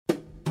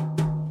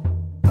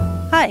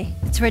Hi,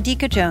 it's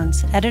Radhika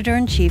Jones,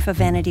 Editor-in-Chief of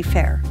Vanity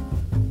Fair.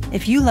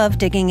 If you love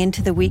digging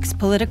into the week's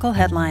political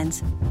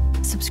headlines,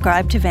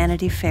 subscribe to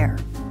Vanity Fair.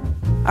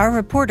 Our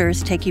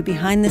reporters take you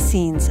behind the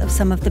scenes of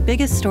some of the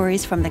biggest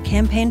stories from the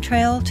campaign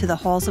trail to the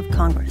halls of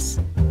Congress.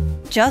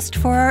 Just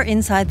for our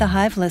Inside the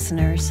Hive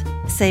listeners,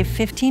 save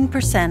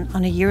 15%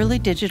 on a yearly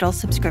digital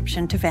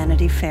subscription to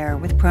Vanity Fair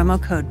with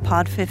promo code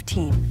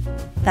POD15.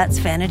 That's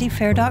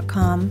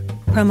vanityfair.com,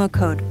 promo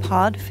code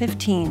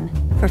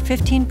POD15 for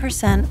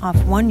 15%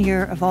 off 1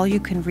 year of all you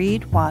can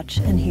read, watch,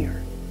 and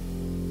hear.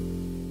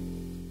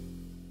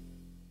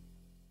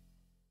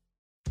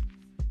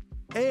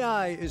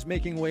 AI is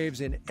making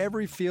waves in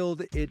every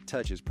field it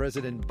touches.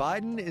 President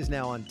Biden is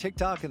now on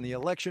TikTok, and the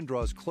election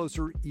draws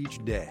closer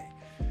each day.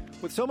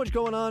 With so much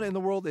going on in the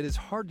world, it is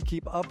hard to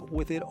keep up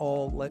with it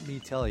all, let me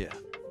tell you.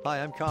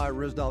 Hi, I'm Kai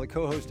Risdal, the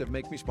co-host of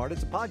Make Me Smart.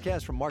 It's a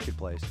podcast from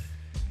Marketplace.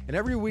 And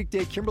every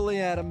weekday,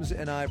 Kimberly Adams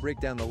and I break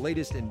down the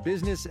latest in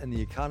business and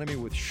the economy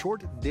with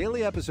short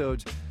daily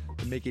episodes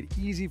to make it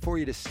easy for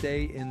you to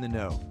stay in the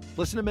know.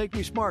 Listen to Make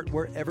Me Smart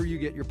wherever you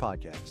get your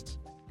podcasts.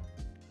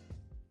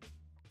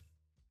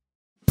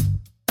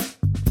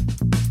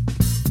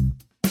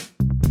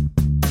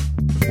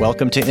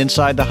 Welcome to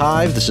Inside the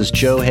Hive. This is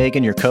Joe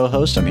Hagan, your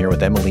co-host. I'm here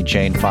with Emily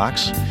Jane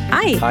Fox.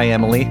 Hi. Hi,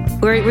 Emily.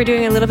 We're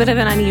doing a little bit of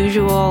an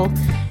unusual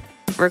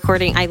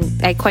recording.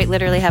 I quite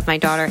literally have my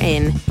daughter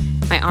in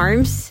my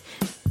arms.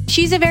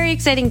 She's a very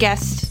exciting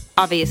guest,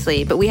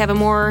 obviously, but we have a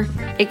more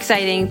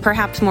exciting,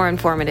 perhaps more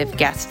informative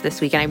guest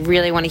this week, and I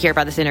really want to hear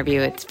about this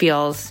interview. It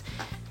feels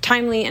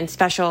timely and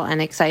special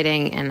and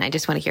exciting, and I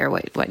just want to hear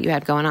what you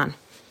had going on.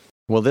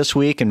 Well, this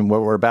week, and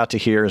what we're about to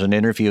hear is an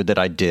interview that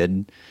I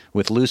did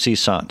with Lucy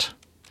Sante,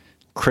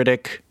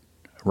 critic,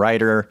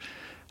 writer,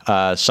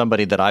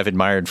 somebody that I've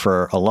admired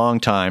for a long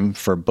time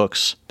for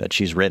books that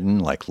she's written,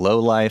 like Low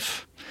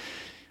Life,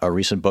 a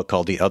recent book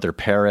called The Other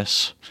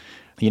Paris.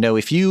 You know,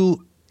 if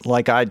you,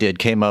 like I did,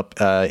 came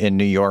up in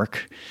New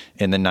York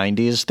in the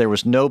 90s, there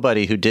was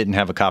nobody who didn't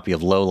have a copy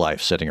of Low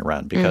Life sitting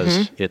around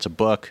because it's a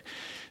book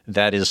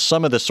that is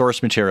some of the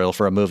source material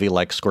for a movie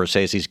like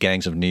Scorsese's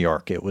Gangs of New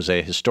York. It was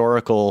a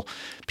historical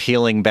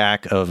peeling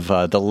back of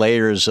the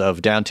layers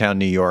of downtown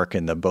New York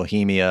and the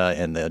bohemia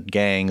and the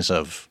gangs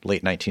of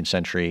late 19th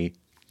century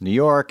New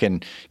York,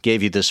 and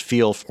gave you this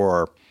feel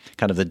for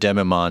kind of the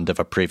demi-monde of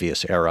a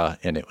previous era.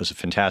 And it was a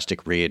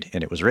fantastic read,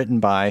 and it was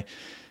written by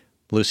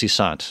Lucy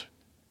Sante.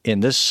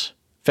 In this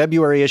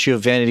February issue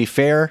of Vanity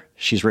Fair,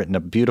 she's written a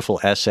beautiful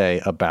essay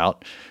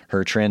about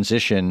her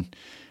transition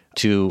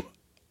to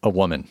a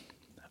woman.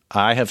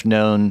 I have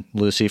known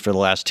Lucy for the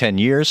last 10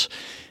 years,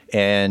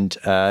 and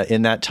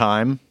in that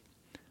time,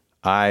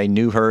 I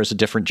knew her as a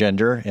different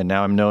gender, and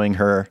now I'm knowing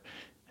her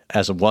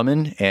as a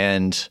woman,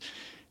 and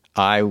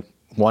I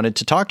wanted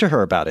to talk to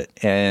her about it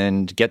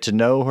and get to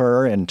know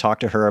her and talk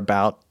to her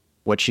about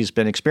what she's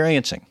been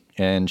experiencing.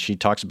 And she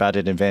talks about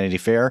it in Vanity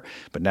Fair,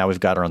 but now we've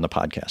got her on the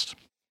podcast.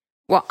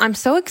 Well, I'm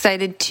so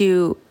excited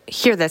to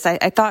hear this.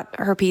 I thought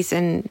her piece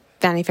in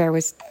Vanity Fair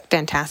was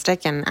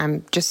fantastic, and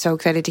I'm just so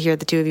excited to hear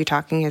the two of you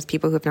talking as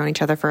people who have known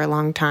each other for a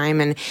long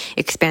time and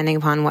expanding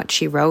upon what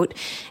she wrote.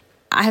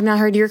 I have not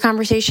heard your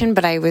conversation,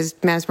 but I was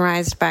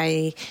mesmerized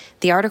by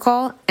the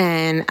article,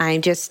 and I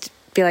just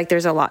feel like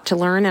there's a lot to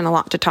learn and a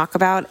lot to talk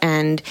about,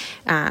 and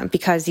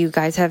because you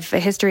guys have a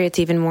history, it's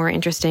even more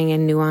interesting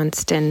and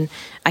nuanced, and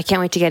I can't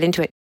wait to get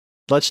into it.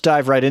 Let's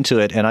dive right into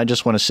it, and I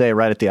just want to say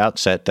right at the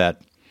outset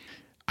that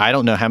I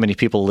don't know how many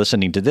people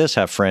listening to this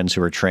have friends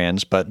who are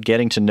trans, but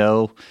getting to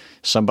know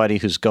somebody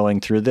who's going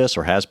through this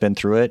or has been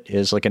through it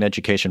is like an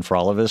education for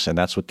all of us, and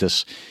that's what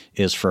this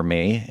is for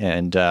me.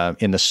 And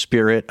in the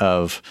spirit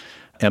of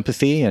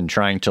empathy and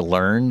trying to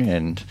learn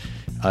and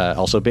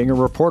also being a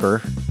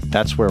reporter,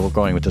 that's where we're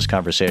going with this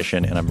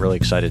conversation, and I'm really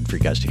excited for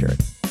you guys to hear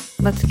it.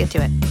 Let's get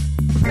to it.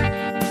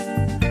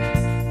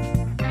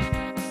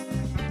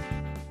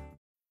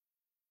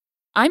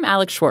 I'm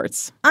Alex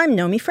Schwartz. I'm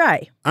Nomi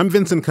Fry. I'm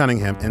Vincent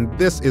Cunningham, and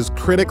this is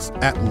Critics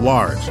at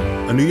Large,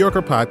 a New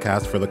Yorker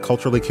podcast for the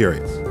culturally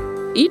curious.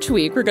 Each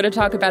week, we're going to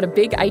talk about a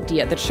big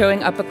idea that's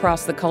showing up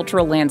across the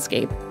cultural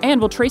landscape,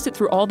 and we'll trace it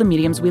through all the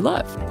mediums we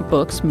love: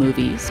 books,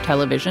 movies,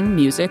 television,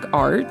 music,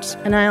 art.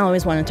 And I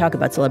always want to talk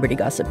about celebrity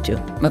gossip, too.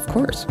 Of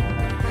course.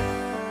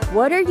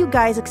 What are you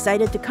guys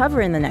excited to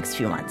cover in the next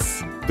few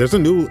months? There's a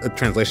new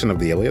translation of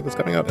the Iliad that's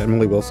coming out,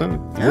 Emily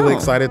Wilson. Really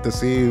excited to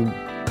see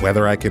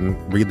whether I can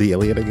read the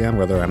Iliad again,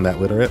 whether I'm that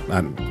literate.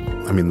 I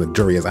mean, the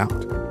jury is out.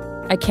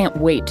 I can't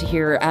wait to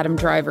hear Adam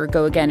Driver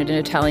go again in an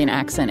Italian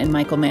accent in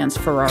Michael Mann's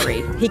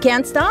Ferrari. He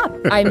can't stop.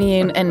 I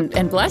mean,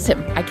 and bless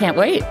him. I can't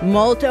wait.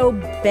 Molto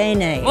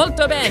bene.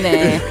 Molto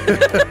bene.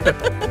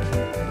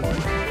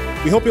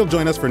 We hope you'll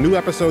join us for new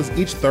episodes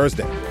each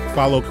Thursday.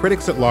 Follow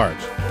Critics at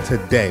Large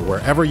today,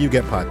 wherever you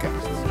get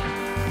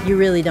podcasts. You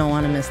really don't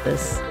want to miss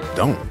this.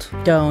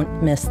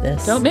 Don't miss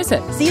this. Don't miss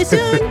it. See you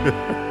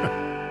soon.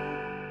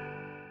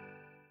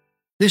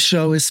 This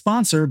show is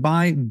sponsored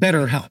by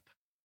BetterHelp.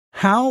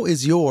 How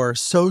is your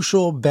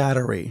social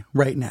battery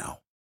right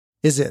now?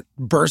 Is it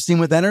bursting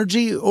with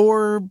energy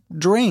or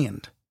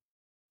drained?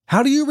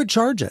 How do you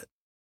recharge it?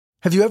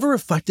 Have you ever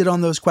reflected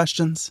on those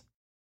questions?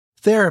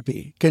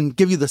 Therapy can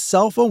give you the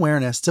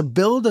self-awareness to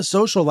build a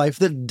social life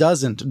that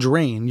doesn't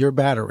drain your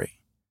battery.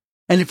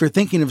 And if you're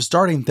thinking of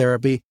starting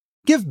therapy,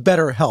 give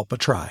BetterHelp a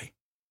try.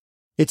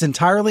 It's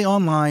entirely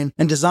online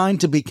and designed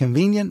to be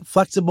convenient,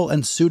 flexible,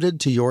 and suited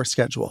to your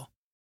schedule.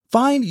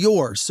 Find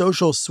your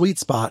social sweet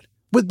spot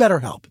with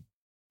BetterHelp.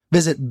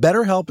 Visit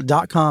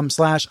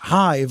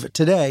BetterHelp.com/Hive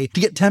today to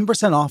get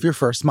 10% off your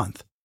first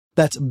month.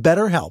 That's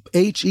BetterHelp,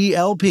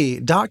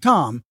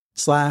 HELP.com/Hive.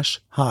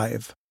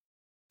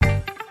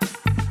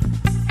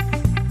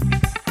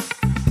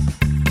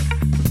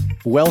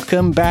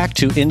 Welcome back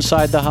to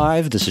Inside the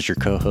Hive. This is your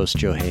co-host,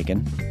 Joe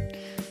Hagan.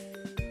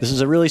 This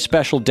is a really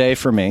special day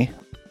for me,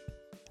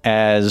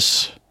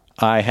 as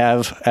I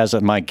have as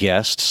my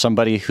guest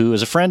somebody who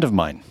is a friend of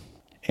mine.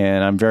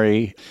 And I'm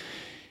very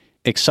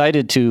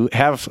excited to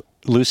have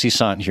Lucy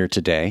Sante here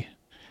today,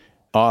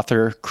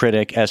 author,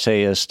 critic,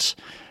 essayist,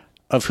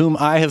 of whom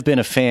I have been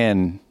a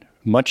fan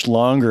much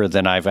longer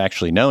than I've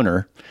actually known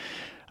her,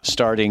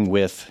 starting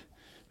with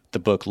the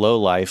book Low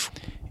Life.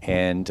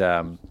 And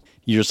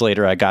years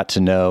later, I got to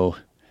know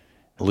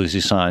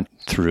Lucy Sante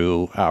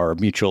through our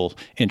mutual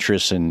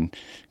interests in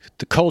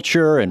the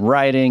culture and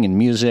writing and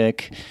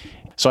music.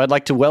 So I'd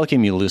like to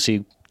welcome you,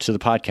 Lucy, to the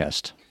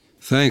podcast.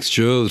 Thanks,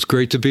 Joe. It's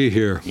great to be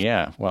here.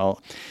 Yeah. Well,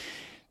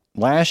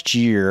 last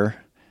year,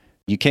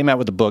 you came out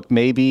with a book,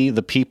 Maybe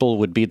the People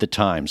Would Be the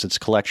Times. It's a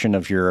collection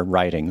of your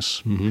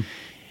writings. Mm-hmm.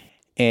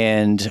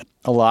 And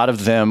a lot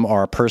of them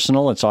are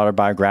personal. It's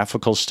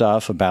autobiographical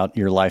stuff about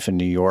your life in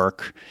New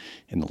York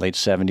in the late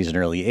 70s and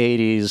early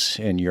 80s,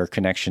 and your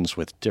connections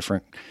with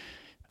different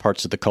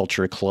parts of the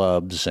culture,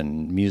 clubs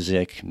and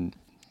music, and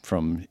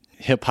from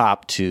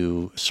hip-hop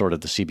to sort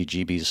of the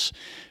CBGB's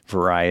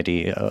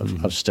variety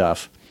of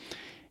stuff.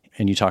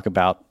 And you talk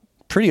about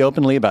pretty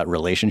openly about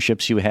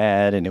relationships you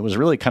had, and it was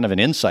really kind of an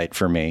insight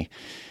for me,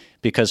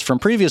 because from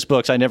previous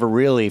books, I never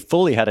really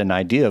fully had an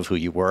idea of who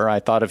you were.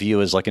 I thought of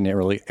you as like an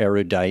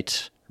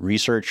erudite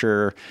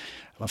researcher,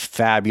 a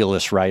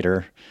fabulous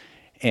writer.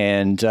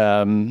 And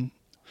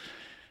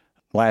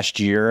last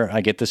year, I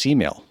get this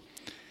email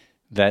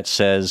that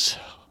says,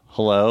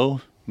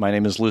 "Hello, my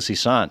name is Lucy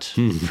Sante,"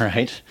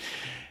 right?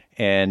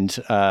 And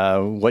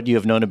what you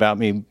have known about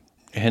me,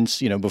 hence,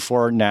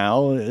 before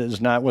now,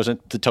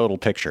 wasn't the total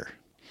picture.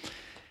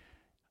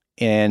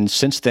 And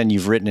since then,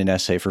 you've written an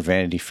essay for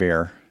Vanity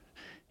Fair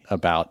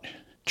about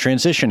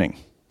transitioning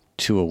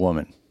to a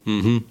woman.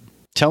 Mm-hmm.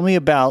 Tell me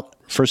about,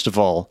 first of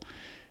all,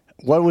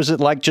 what was it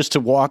like just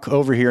to walk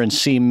over here and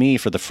see me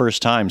for the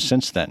first time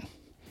since then?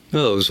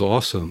 Oh, it was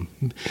awesome.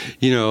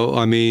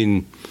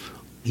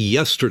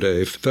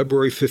 Yesterday,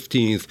 February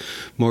 15th,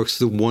 marks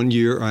the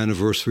 1-year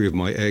anniversary of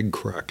my egg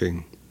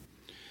cracking.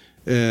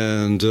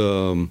 And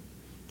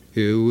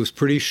it was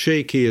pretty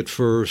shaky at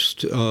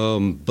first,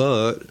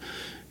 but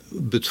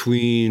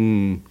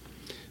between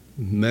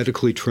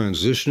medically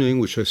transitioning,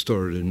 which I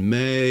started in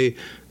May,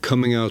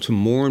 coming out to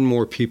more and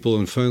more people,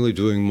 and finally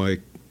doing my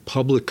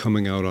public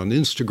coming out on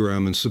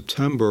Instagram in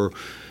September,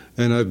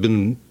 and I've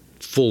been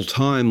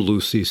full-time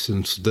Lucy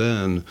since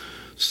then.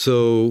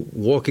 So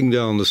walking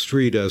down the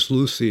street as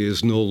Lucy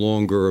is no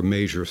longer a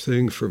major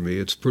thing for me.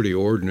 It's pretty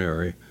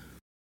ordinary.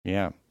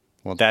 Yeah.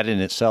 Well, that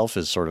in itself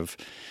is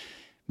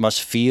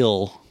must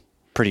feel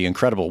pretty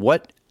incredible.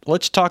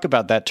 Let's talk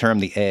about that term,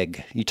 the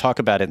egg. You talk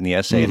about it in the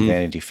essay in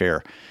Vanity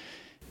Fair.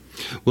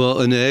 Well,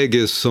 an egg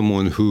is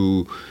someone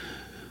who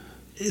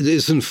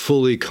isn't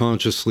fully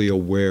consciously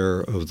aware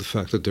of the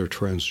fag that they're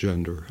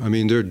transgender. I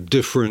mean, they're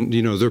different,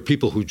 there are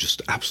people who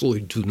just absolutely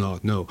do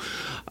not know.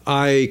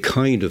 I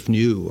kind of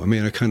knew.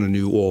 I kind of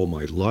knew all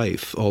my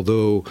life,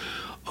 although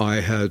I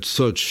had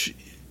such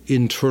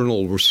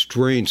internal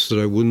restraints that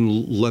I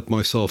wouldn't let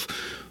myself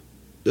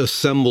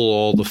assemble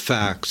all the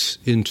facts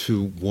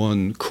into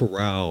one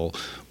corral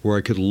where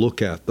I could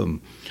look at them.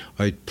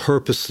 I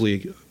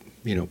purposely,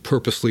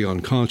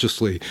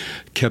 unconsciously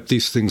kept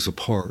these things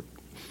apart,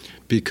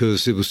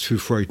 because it was too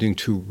frightening,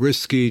 too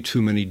risky,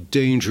 too many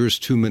dangers,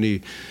 too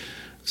many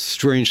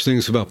strange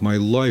things about my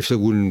life that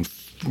wouldn't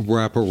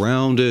wrap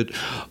around it.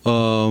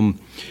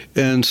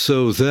 And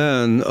so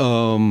then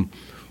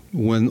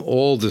when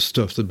all this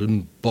stuff had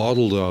been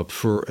bottled up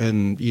we're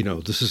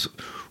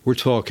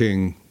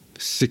talking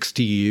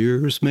 60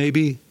 years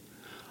maybe,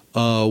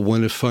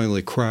 when it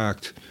finally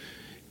cracked,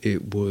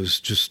 it was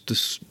just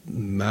this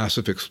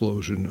massive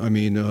explosion.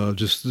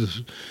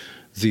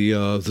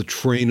 The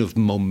train of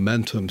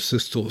momentum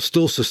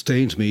still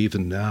sustains me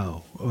even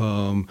now.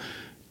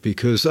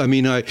 Because, I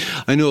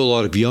know a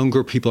lot of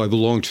younger people. I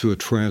belong to a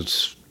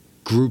trans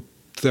group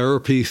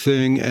therapy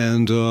thing,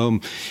 and, a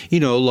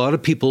lot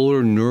of people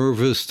are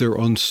nervous, they're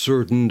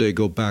uncertain, they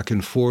go back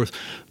and forth.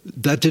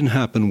 That didn't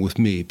happen with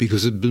me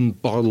because it had been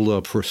bottled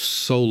up for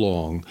so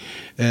long,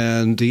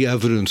 and the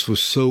evidence was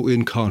so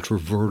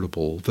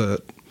incontrovertible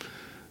that,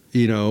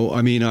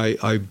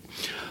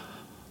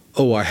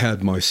 I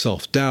had my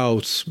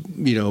self-doubts,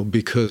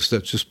 because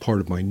that's just part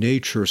of my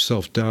nature.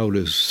 Self-doubt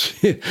is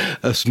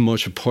as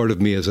much a part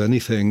of me as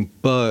anything,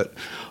 but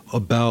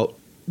about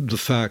the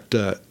fact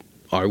that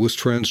I was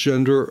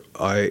transgender,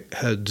 I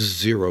had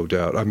zero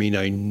doubt. I mean,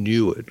 I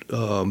knew it.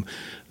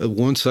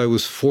 Once I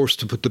was forced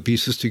to put the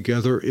pieces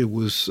together, it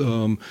was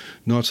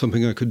not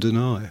something I could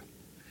deny.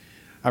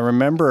 I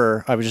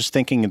remember, I was just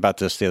thinking about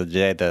this the other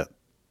day, that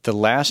the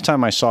last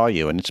time I saw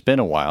you, and it's been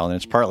a while, and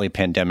it's partly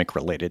pandemic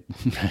related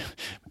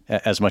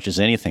as much as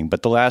anything,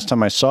 but the last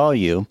time I saw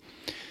you,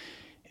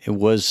 it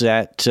was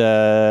at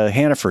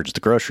Hannaford's, the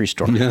grocery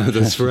store. Yeah,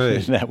 that's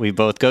right. that we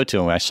both go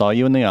to. And I saw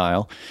you in the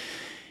aisle.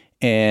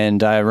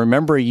 And I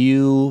remember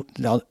you,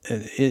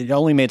 it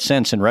only made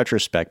sense in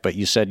retrospect, but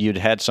you said you'd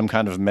had some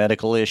kind of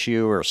medical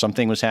issue or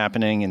something was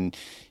happening, and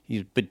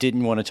but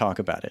didn't want to talk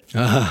about it.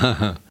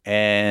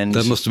 And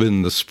that must have been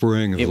in the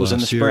spring of last year. It was in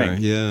the spring.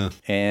 Yeah.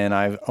 And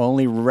I've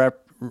only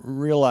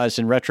realized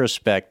in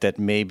retrospect that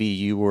maybe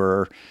you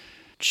were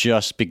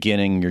just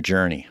beginning your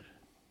journey.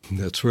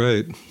 That's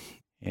right.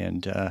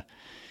 And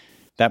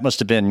that must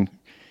have been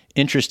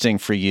interesting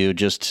for you,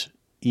 just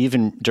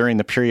even during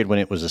the period when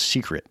it was a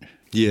secret.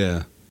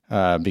 Yeah.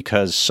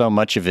 Because so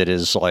much of it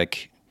is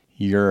like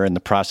you're in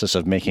the process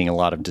of making a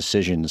lot of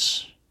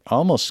decisions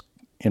almost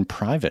in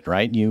private,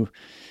 right? You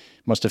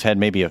must have had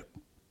maybe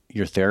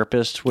your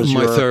therapist was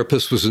My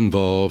therapist was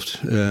involved,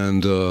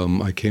 and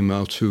I came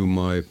out to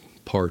my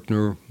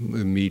partner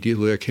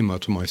immediately. I came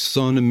out to my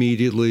son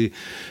immediately,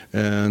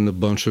 and a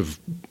bunch of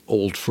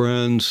old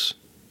friends,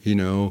 you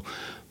know.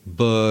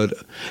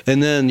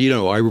 And then, you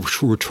know, I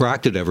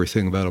retracted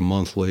everything about a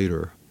month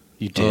later.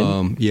 You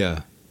did?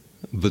 Yeah.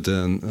 But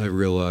then I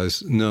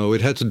realized, no,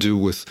 it had to do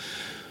with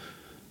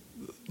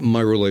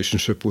my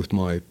relationship with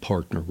my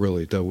partner,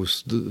 really. That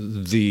was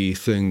the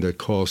thing that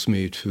caused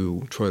me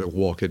to try to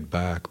walk it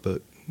back.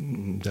 But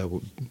it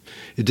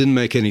didn't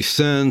make any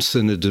sense,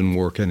 and it didn't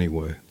work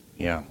anyway.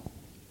 Yeah.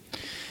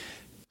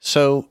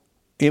 So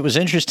it was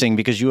interesting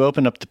because you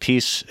opened up the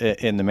piece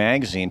in the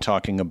magazine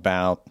talking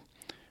about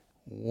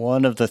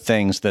one of the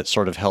things that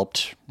sort of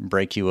helped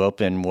break you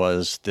open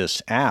was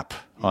this app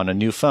on a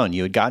new phone.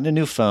 You had gotten a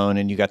new phone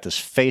and you got this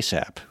face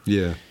app.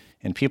 Yeah.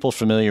 And people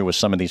familiar with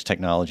some of these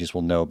technologies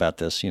will know about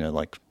this, you know,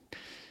 like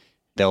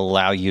they'll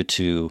allow you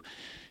to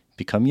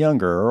become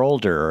younger or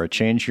older or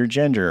change your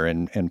gender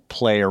and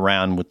play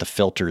around with the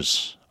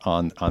filters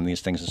on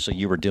these things. And so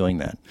you were doing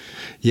that.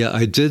 Yeah,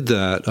 I did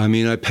that. I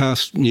mean, I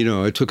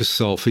took a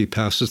selfie,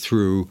 passed it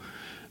through,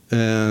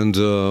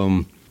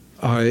 and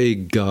I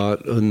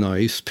got a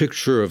nice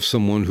picture of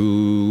someone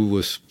who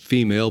was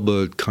female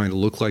but kind of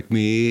looked like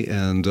me,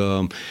 and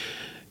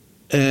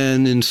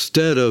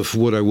instead of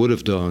what I would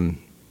have done,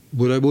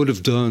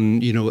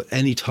 you know,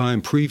 any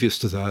time previous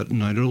to that,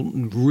 and I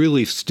don't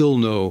really still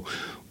know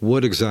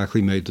what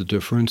exactly made the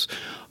difference,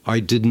 I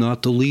did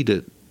not delete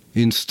it.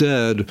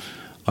 Instead,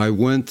 I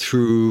went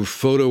through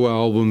photo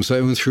albums.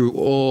 I went through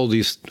all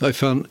these. I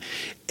found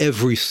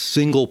every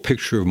single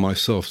picture of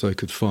myself that I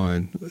could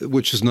find,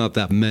 which is not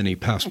that many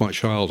past my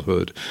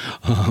childhood,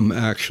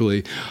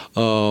 actually.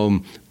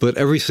 But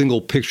every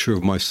single picture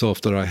of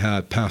myself that I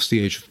had past the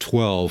age of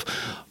 12,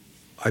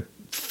 I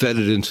fed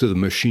it into the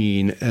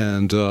machine,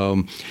 and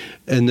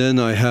then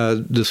I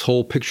had this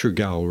whole picture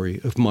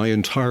gallery of my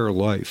entire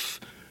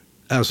life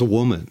as a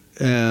woman,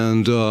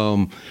 and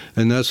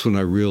that's when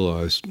I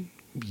realized.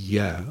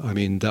 Yeah, I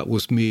mean, that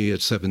was me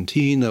at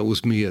 17, that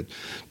was me at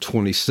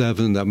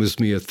 27, that was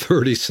me at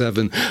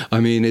 37. I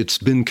mean, it's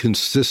been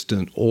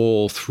consistent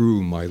all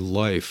through my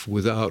life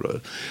without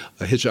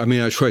a hitch. I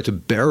mean, I tried to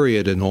bury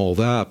it and all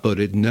that, but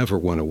it never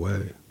went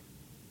away.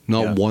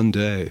 Not one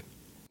day.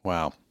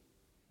 Wow.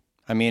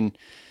 I mean,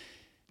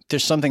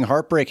 there's something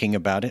heartbreaking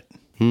about it.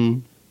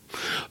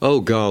 Oh,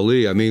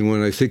 golly. I mean,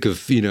 when I think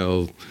of, you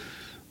know,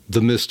 the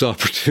missed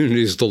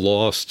opportunities, the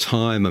lost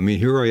time. I mean,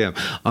 here I am.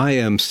 I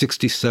am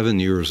 67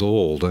 years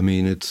old. I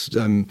mean,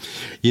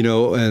 you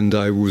know, and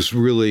I was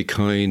really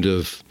kind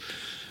of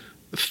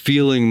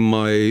feeling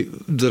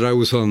that I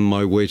was on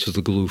my way to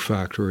the glue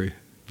factory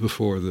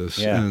before this.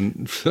 Yeah.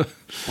 And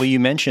well, you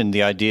mentioned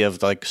the idea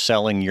of like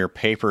selling your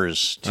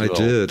papers to I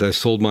did. I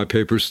sold my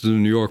papers to the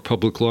New York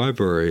Public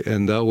Library,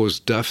 and that was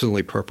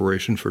definitely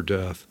preparation for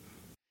death.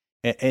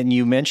 And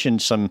you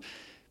mentioned some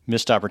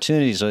missed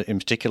opportunities. In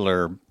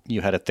particular,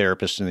 you had a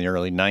therapist in the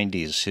early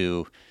 90s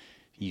who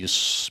you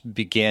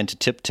began to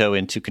tiptoe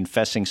into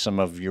confessing some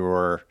of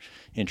your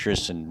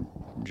interests in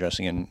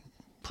dressing and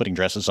putting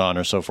dresses on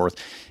or so forth.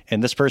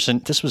 And this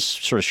was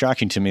sort of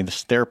shocking to me.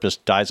 This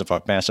therapist dies of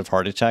a massive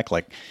heart attack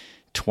like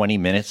 20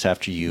 minutes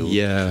after you.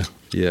 Yeah.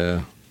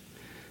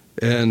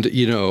 And,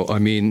 you know, I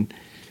mean,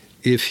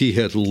 if he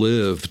had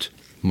lived,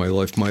 my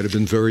life might have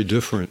been very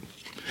different.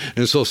 And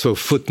it's also a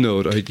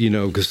footnote,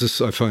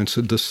 because I find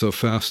this so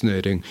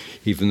fascinating,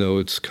 even though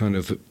it's kind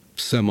of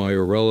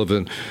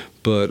semi-irrelevant.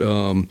 But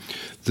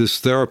this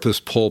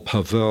therapist, Paul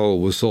Pavel,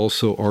 was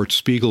also Art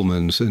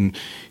Spiegelman's, and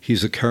he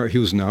was an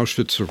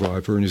Auschwitz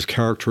survivor, and his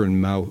character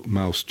in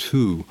Maus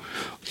 2,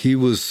 he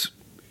was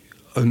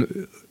a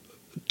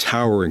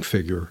towering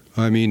figure.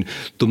 I mean,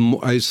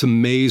 it's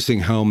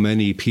amazing how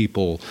many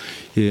people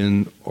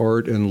in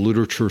art and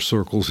literature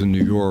circles in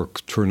New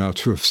York turn out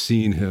to have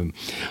seen him.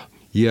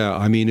 Yeah,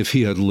 I mean, if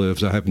he had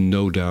lived, I have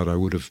no doubt I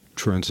would have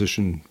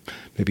transitioned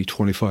maybe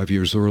 25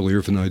 years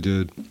earlier than I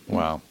did.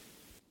 Wow.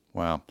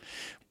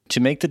 To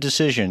make the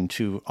decision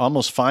to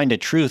almost find a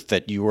truth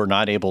that you were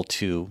not able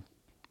to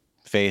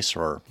face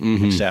or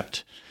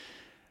accept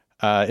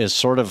is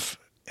sort of,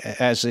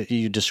 as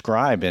you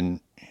describe in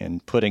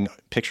putting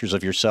pictures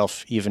of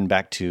yourself even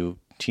back to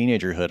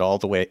teenagerhood all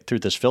the way through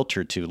this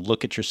filter to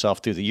look at yourself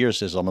through the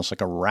years is almost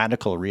like a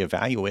radical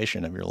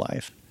reevaluation of your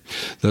life.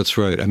 That's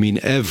right. I mean,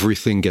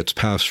 everything gets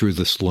passed through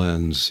this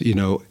lens,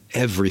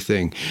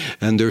 everything.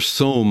 And there's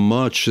so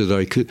much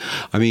that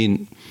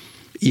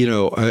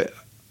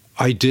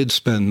I did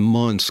spend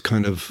months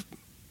kind of,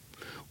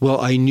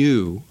 I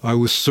knew, I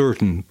was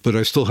certain, but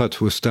I still had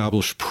to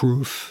establish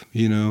proof,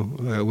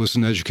 I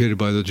wasn't educated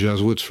by the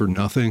Jesuits for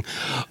nothing.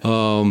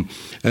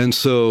 And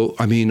so,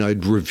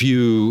 I'd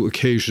review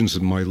occasions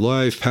in my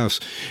life,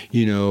 past,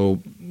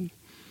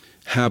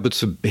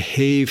 habits of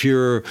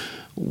behavior,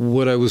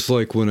 what I was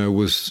like when I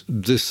was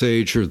this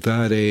age or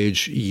that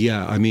age.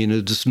 Yeah,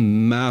 this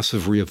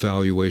massive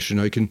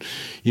reevaluation. I can,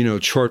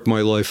 chart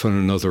my life on in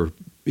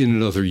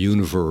another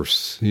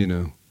universe,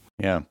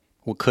 Yeah,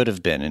 what could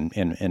have been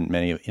in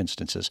many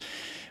instances.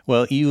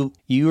 Well, you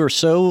are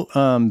so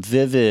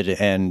vivid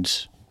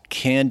and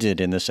candid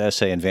in this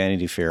essay in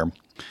Vanity Fair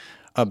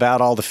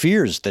about all the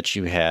fears that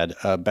you had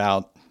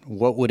about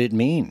what would it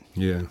mean.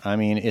 Yeah.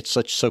 It's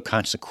so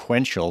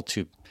consequential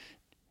to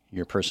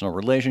your personal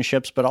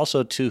relationships, but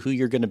also to who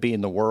you're going to be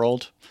in the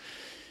world.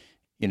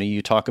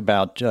 You talk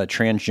about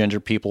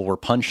transgender people were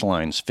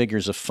punchlines,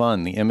 figures of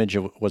fun. The image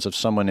was of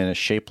someone in a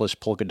shapeless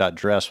polka dot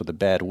dress with a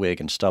bad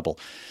wig and stubble.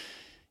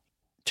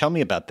 Tell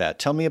me about that.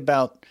 Tell me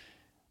about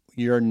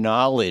your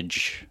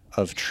knowledge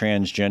of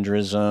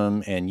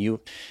transgenderism, and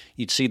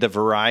you'd see the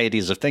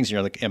varieties of things, and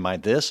you're like, am I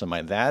this? Am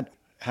I that?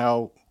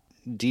 How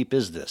deep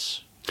is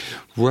this?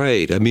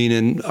 Right.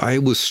 And I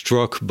was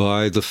struck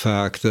by the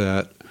fact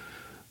that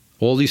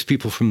all these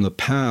people from the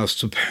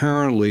past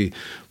apparently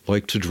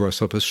like to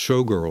dress up as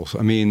showgirls.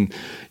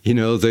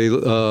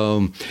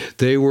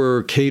 They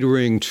were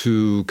catering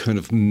to kind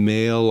of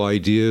male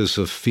ideas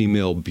of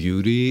female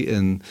beauty,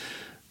 and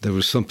there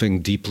was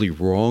something deeply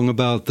wrong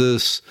about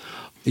this.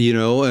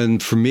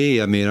 And for me,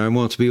 I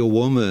want to be a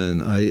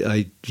woman.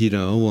 I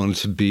wanted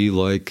to be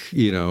like,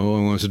 I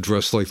wanted to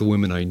dress like the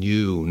women I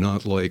knew,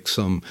 not like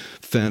some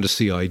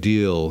fantasy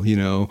ideal,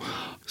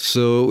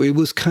 So it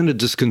was kind of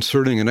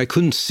disconcerting, and I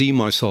couldn't see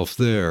myself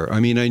there. I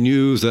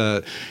knew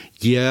that,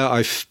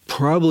 I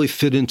probably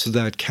fit into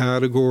that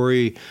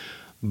category,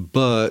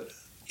 but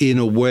in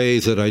a way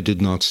that I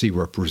did not see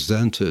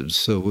represented.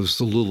 So it was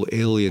a little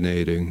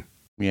alienating.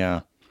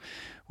 Yeah.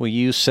 Well,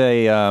 you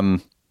say,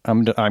 I'm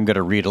going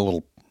to read a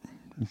little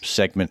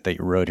segment that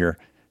you wrote here.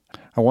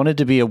 I wanted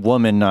to be a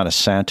woman, not a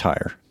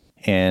satire.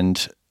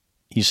 And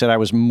you said, I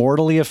was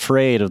mortally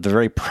afraid of the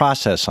very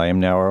process I am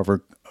now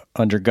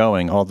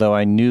undergoing, although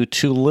I knew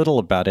too little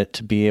about it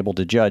to be able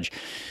to judge.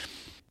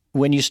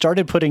 When you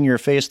started putting your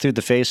face through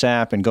the Face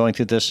app and going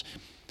through this,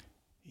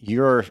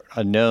 you're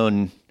a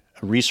known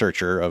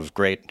researcher of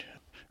great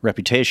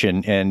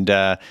reputation, and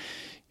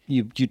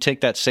you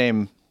take that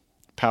same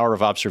power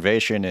of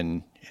observation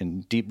and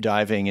deep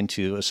diving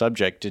into a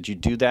subject. Did you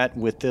do that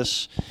with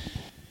this?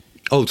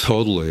 Oh,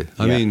 totally.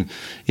 I mean,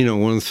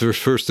 one of the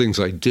first things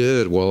I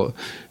did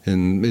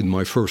in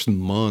my first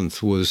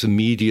month was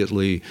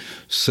immediately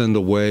send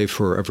away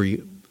for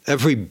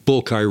every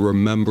book I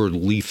remembered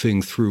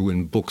leafing through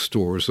in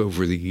bookstores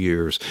over the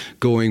years,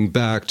 going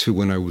back to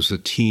when I was a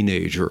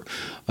teenager.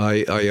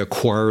 I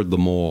acquired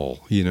them all,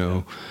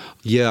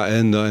 Yeah,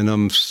 and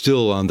I'm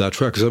still on that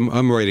track because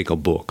I'm writing a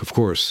book, of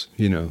course,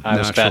 I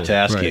was about to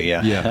ask you,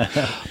 yeah.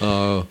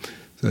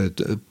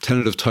 The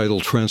tentative title,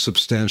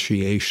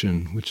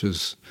 Transubstantiation, which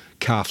is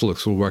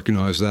Catholics will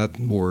recognize that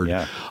word.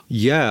 Yeah.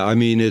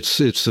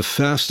 It's a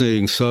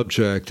fascinating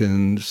subject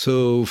and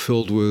so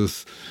filled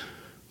with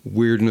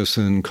weirdness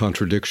and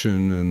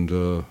contradiction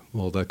and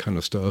all that kind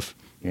of stuff.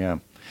 Yeah.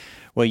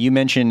 Well, you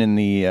mentioned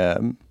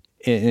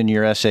in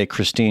your essay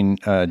Christine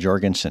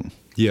Jorgensen.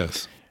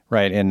 Yes.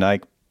 Right,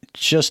 and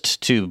just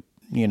to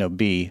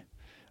be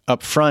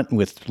upfront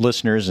with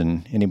listeners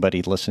and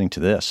anybody listening to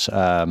this.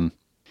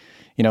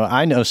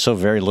 I know so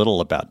very little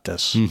about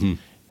this. Mm-hmm.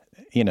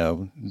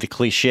 The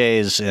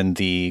cliches and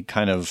the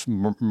kind of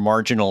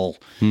marginal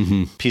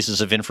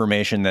pieces of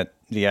information that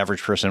the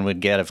average person would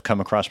get have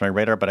come across my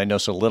radar, but I know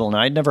so little. And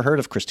I'd never heard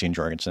of Christine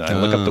Jorgensen. I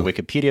look up the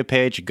Wikipedia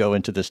page, go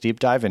into this deep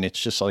dive, and it's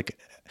just like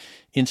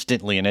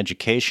instantly an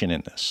education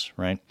in this,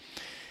 right?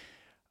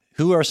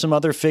 Who are some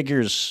other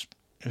figures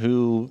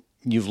who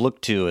you've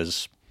looked to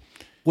as,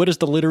 what is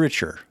the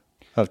literature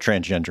of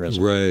transgenderism?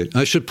 Right.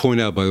 I should point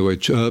out, by the way,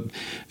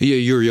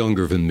 you're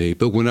younger than me,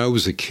 but when I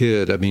was a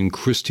kid,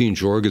 Christine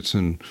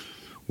Jorgensen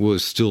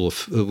was still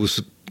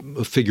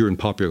a figure in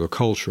popular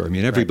culture.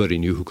 Everybody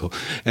knew who,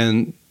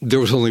 and there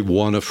was only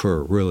one of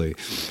her, really.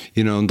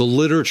 And the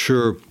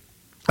literature,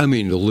 the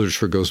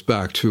literature goes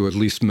back to at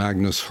least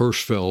Magnus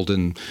Hirschfeld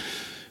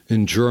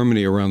in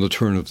Germany around the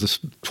turn of the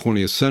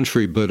 20th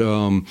century. But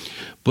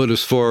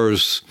as far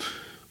as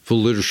the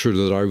literature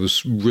that I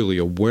was really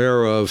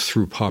aware of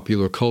through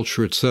popular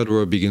culture,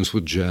 etc., begins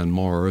with Jan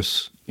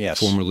Morris,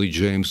 formerly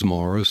James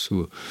Morris,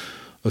 who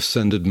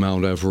ascended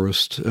Mount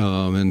Everest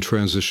and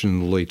transitioned in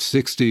the late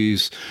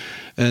 60s.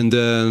 And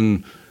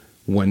then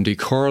Wendy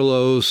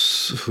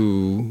Carlos,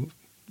 who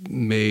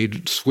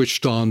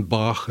switched on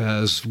Bach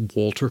as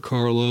Walter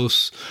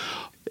Carlos.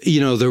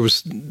 There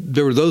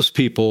were those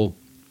people,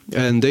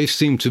 and they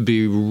seemed to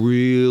be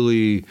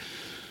really,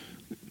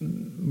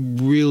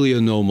 really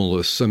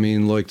anomalous. I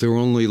mean, there were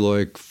only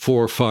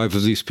 4 or 5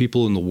 of these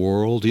people in the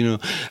world,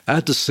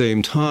 At the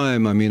same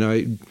time, I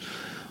mean,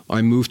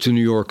 I moved to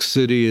New York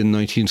City in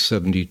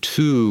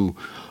 1972,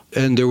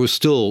 and there was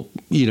still,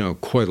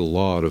 quite a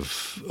lot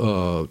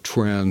of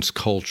trans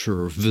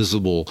culture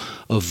visible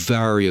of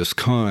various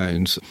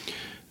kinds.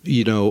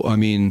 I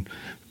mean,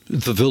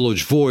 the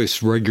Village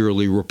Voice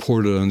regularly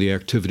reported on the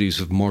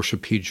activities of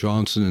Marsha P.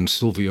 Johnson and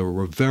Sylvia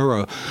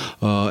Rivera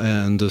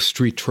and the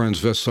Street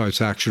Transvestites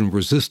Action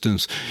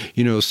Resistance,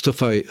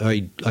 stuff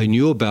I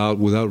knew about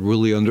without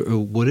really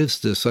what is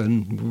this? I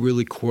didn't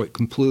really quite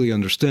completely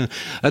understand.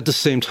 At the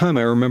same time,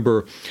 I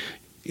remember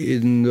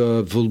in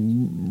the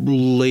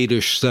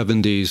late-ish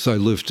 70s, I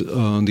lived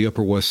on the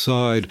Upper West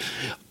Side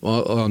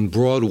on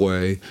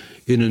Broadway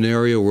in an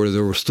area where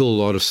there were still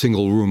a lot of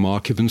single-room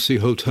occupancy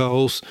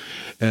hotels.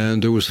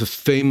 And there was a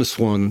famous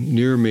one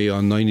near me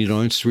on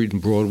 99th Street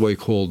and Broadway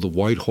called the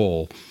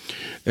Whitehall.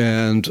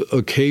 And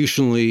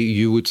occasionally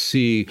you would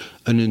see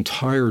an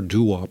entire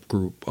doo-wop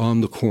group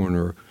on the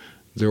corner.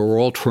 They were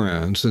all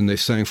trans, and they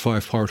sang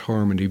 5-part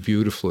harmony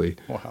beautifully.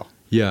 Wow.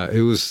 Yeah,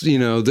 it was,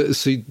 there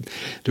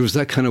was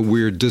that kind of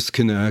weird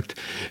disconnect.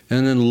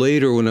 And then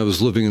later, when I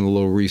was living in the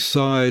Lower East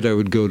Side, I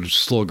would go to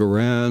Slugger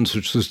Ann's,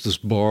 which was this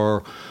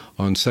bar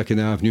on 2nd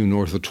Avenue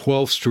north of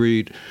 12th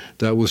Street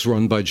that was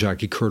run by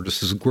Jackie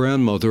Curtis's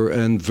grandmother.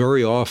 And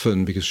very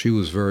often, because she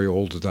was very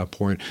old at that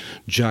point,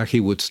 Jackie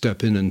would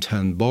step in and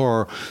tend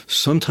bar,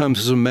 sometimes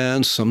as a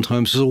man,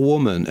 sometimes as a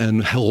woman,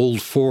 and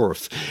hold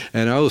forth.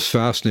 And I was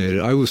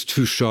fascinated. I was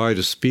too shy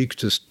to speak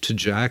to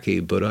Jackie,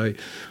 but I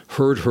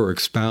heard her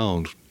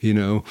expound,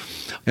 and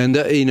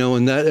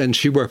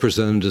she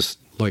represented this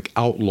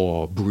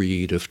outlaw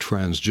breed of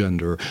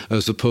transgender,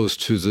 as opposed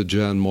to the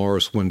Jan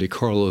Morris, Wendy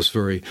Carlos,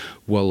 very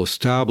well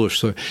established.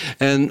 So,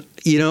 and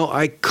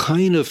I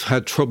kind of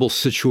had trouble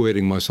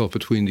situating myself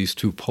between these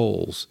two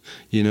poles.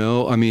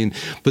 I mean,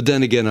 but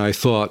then again, I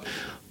thought,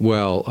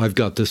 well, I've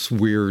got this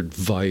weird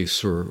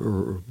vice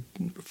or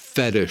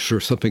fetish or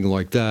something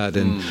like that,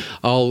 and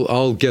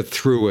I'll get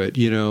through it.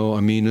 I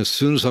mean, as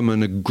soon as I'm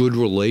in a good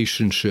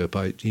relationship,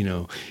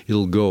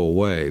 it'll go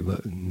away,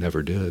 but it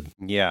never did.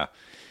 Yeah.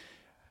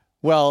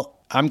 Well,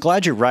 I'm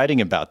glad you're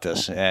writing about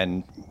this,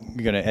 and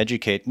you're going to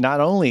educate not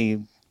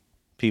only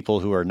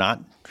people who are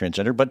not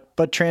transgender,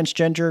 but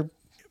transgender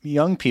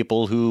young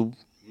people who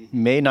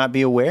may not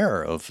be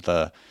aware of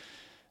the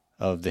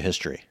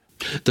history.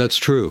 That's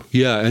true.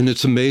 Yeah, and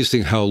it's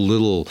amazing how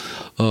little.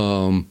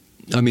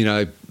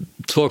 I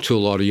talk to a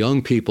lot of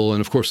young people,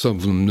 and of course, some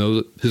of them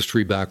know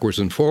history backwards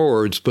and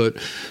forwards, but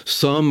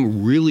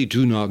some really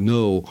do not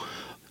know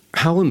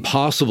how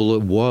impossible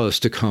it was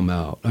to come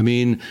out. I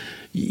mean,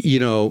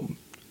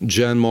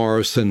 Jan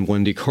Morris and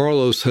Wendy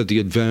Carlos had the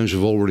advantage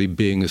of already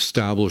being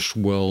established,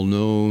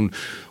 well-known,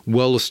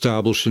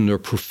 well-established in their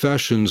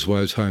professions by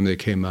the time they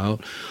came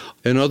out.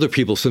 And other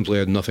people simply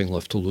had nothing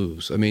left to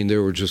lose. I mean, they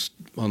were just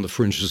on the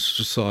fringes of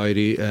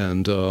society,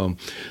 and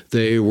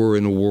they were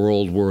in a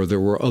world where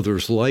there were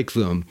others like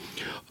them.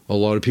 A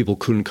lot of people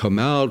couldn't come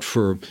out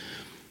for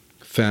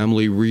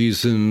family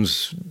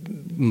reasons,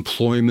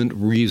 employment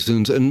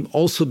reasons, and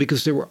also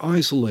because they were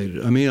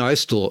isolated. I mean, I'm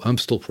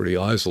still pretty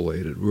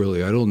isolated,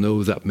 really. I don't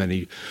know that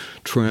many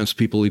trans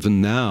people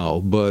even now,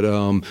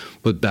 but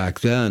back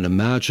then,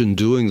 imagine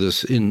doing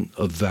this in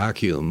a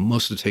vacuum.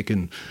 Must have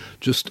taken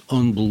just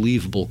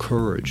unbelievable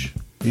courage.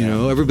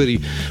 Everybody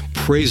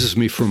praises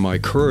me for my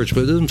courage,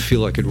 but it doesn't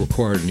feel like it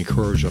required any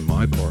courage on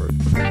my part.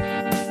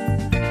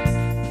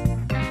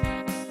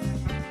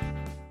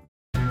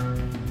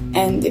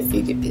 And if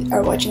you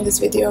are watching this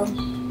video,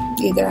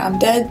 either I'm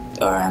dead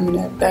or I'm in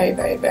a very,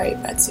 very, very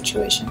bad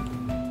situation.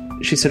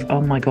 She said,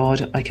 oh my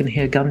God, I can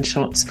hear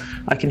gunshots.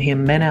 I can hear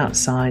men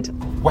outside.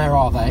 Where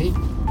are they?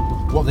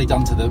 What have they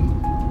done to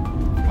them?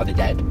 Are they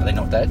dead? Are they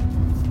not dead?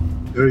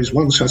 There is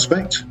one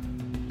suspect,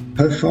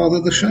 her father,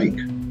 the Sheikh.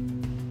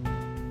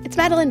 It's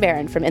Madeline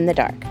Barron from In the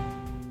Dark.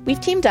 We've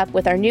teamed up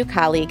with our new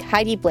colleague,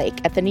 Heidi Blake,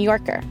 at The New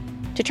Yorker,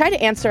 to try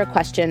to answer a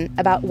question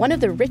about one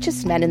of the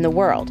richest men in the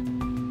world,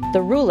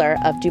 the ruler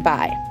of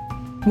Dubai.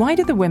 Why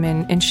do the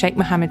women in Sheikh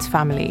Mohammed's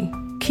family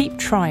keep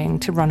trying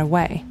to run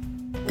away?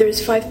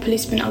 There's 5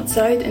 policemen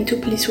outside and 2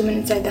 policewomen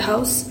inside the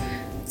house.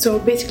 So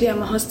basically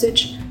I'm a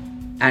hostage.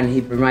 And he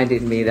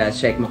reminded me that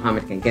Sheikh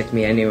Mohammed can get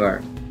me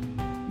anywhere.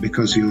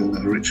 Because you're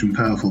a rich and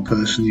powerful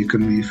person, you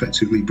can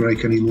effectively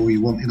break any law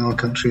you want in our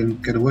country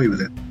and get away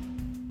with it.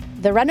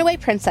 The Runaway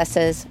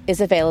Princesses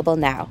is available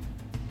now.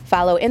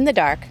 Follow In the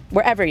Dark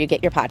wherever you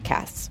get your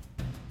podcasts.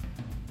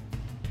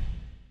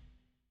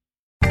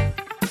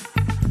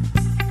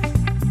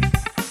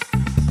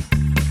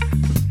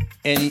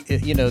 And,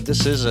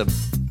 this is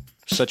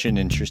such an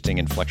interesting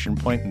inflection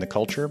point in the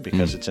culture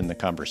because it's in the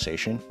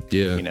conversation.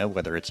 Yeah.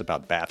 Whether it's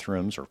about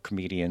bathrooms or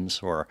comedians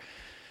or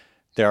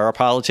there are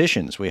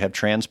politicians. We have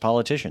trans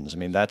politicians. I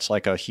mean, that's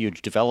like a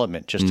huge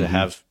development just to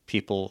have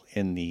people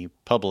in the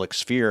public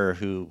sphere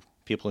who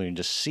people can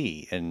just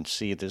see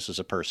this is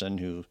a person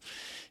who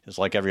is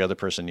like every other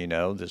person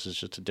This is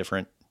just a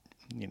different,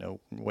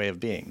 way of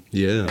being.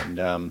 Yeah. And,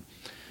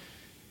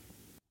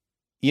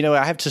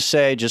 I have to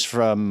say, just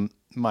from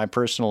my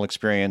personal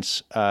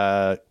experience,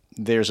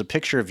 there's a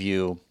picture of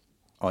you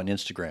on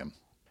Instagram.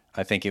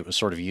 I think it was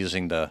sort of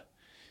using the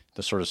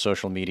sort of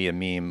social media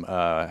meme,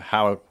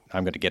 how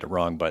I'm going to get it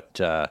wrong, but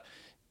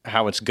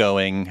how it's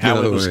going,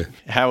 how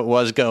it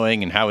was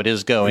going, and how it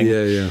is going.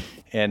 Yeah.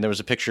 And there was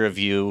a picture of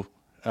you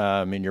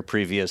in your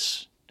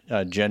previous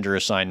gender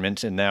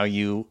assignment, and now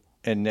you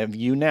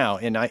now,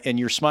 and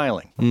you're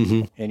smiling,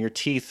 and your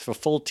teeth, a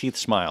full teeth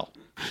smile,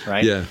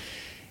 right? Yeah.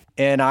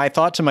 And I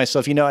thought to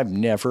myself, I've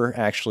never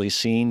actually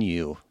seen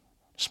you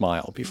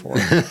smile before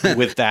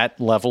with that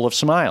level of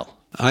smile.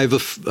 I have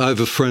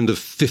a friend of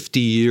 50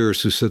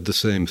 years who said the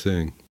same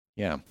thing.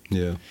 Yeah.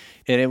 Yeah.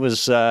 And it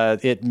was,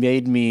 it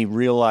made me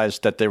realize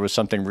that there was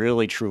something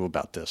really true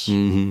about this.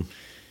 Mm-hmm.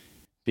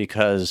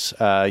 Because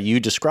you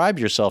describe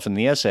yourself in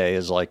the essay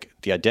as like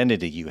the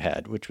identity you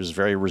had, which was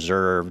very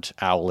reserved,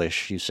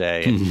 owlish, you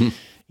say, and,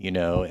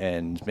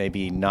 and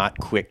maybe not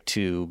quick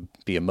to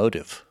be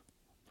emotive.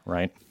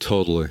 Right?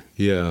 Totally.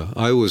 Yeah.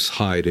 I was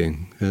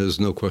hiding. There's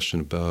no question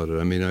about it.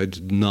 I mean, I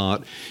did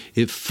not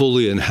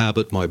fully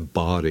inhabit my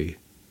body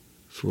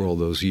for all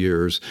those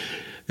years.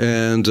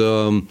 And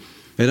I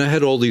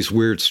had all these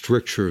weird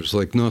strictures,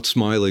 like not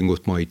smiling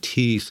with my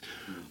teeth.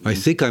 I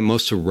think I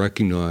must have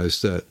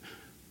recognized that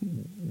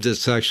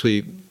that's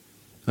actually,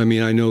 I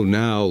mean, I know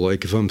now,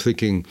 like if I'm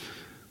thinking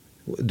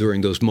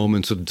during those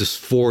moments of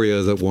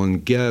dysphoria that one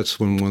gets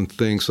when one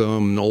thinks, oh,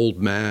 I'm an old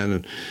man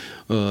and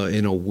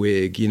in a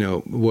wig,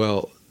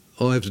 well,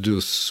 all I have to do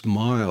is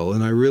smile.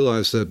 And I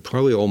realized that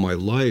probably all my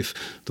life,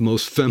 the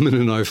most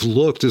feminine I've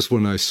looked is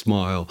when I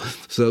smile.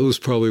 So that was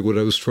probably what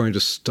I was trying to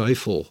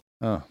stifle.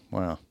 Oh,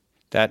 wow.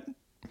 That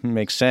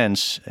makes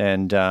sense.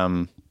 And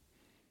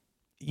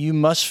you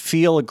must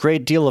feel a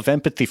great deal of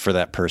empathy for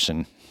that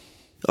person.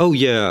 Oh,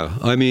 yeah.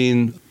 I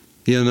mean,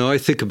 I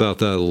think about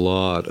that a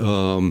lot.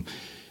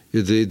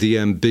 The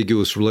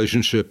ambiguous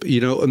relationship,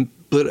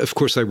 but of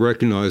course I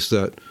recognize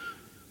that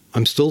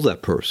I'm still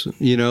that person,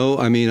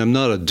 I mean, I'm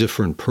not a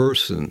different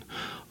person.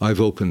 I've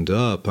opened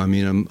up. I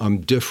mean,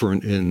 I'm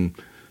different in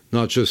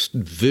not just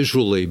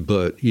visually,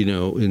 but,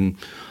 I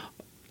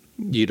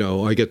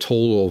get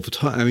told all the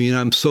time. I mean,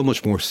 I'm so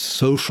much more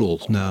social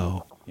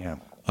now. Yeah.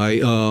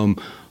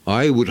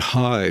 I would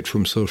hide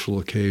from social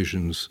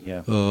occasions.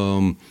 Yeah.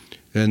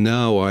 And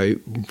now I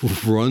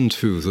run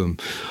to them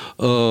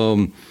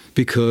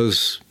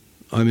because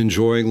I'm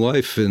enjoying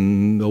life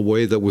in a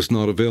way that was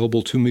not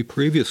available to me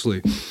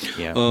previously.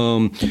 Yeah.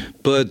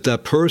 But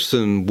that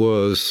person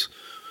was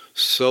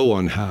so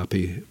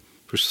unhappy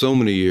for so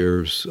many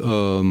years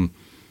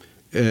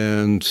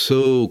and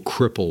so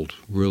crippled,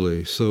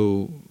 really,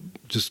 so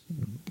just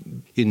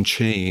in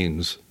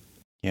chains.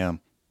 Yeah.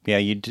 Yeah,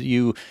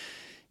 you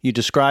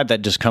described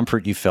that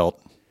discomfort you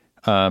felt,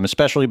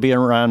 especially being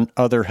around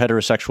other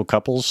heterosexual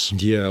couples.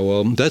 Yeah,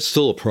 well, that's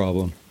still a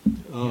problem.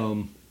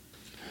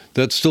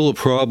 That's still a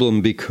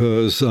problem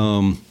because,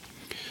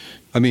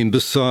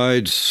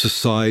 besides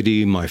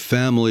society, my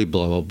family,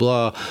 blah, blah,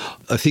 blah,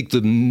 I think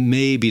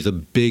maybe the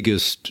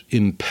biggest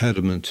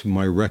impediment to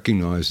my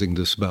recognizing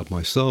this about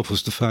myself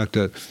was the fact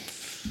that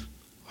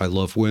I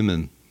love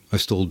women. I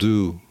still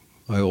do.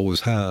 I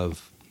always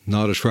have.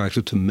 Not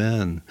attracted to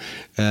men.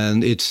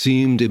 And it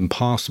seemed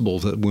impossible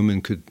that women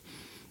could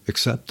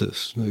accept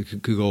this. They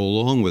could go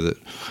along with it.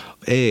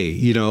 I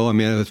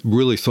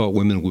really thought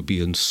women would be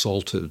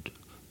insulted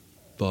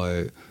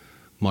by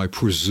my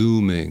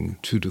presuming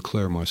to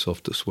declare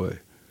myself this way.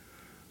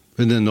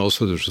 And then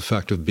also there's the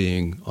fact of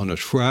being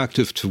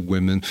unattractive to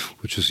women,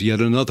 which is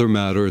yet another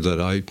matter that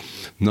I'm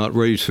not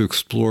ready to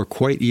explore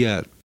quite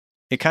yet.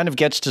 It kind of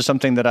gets to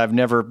something that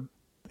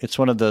it's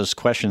one of those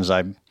questions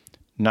I'm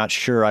not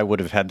sure I would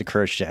have had the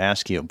courage to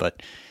ask you,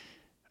 but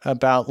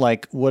about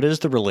what is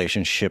the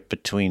relationship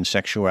between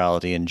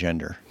sexuality and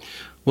gender?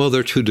 Well,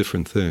 they're two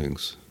different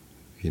things,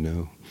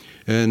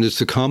 and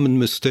it's a common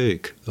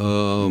mistake.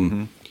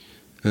 And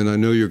I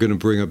know you're going to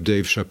bring up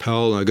Dave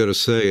Chappelle, and I got to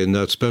say, in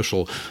that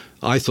special,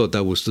 I thought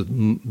that was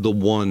the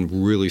one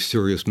really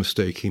serious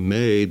mistake he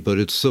made, but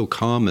it's so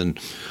common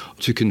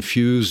to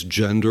confuse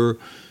gender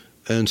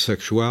and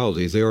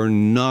sexuality. They are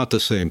not the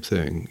same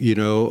thing,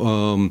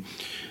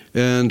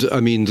 and I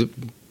mean,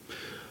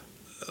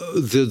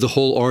 the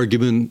whole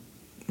argument,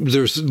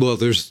 there's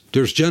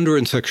gender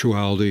and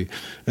sexuality,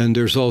 and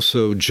there's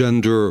also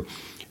gender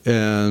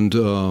and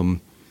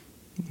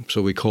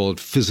so we call it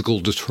physical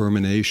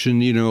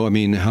determination,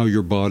 how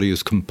your body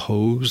is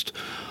composed.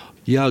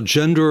 Yeah,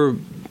 gender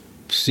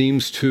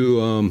seems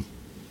to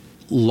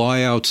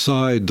lie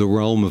outside the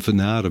realm of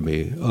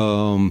anatomy.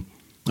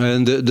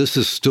 And this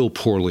is still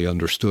poorly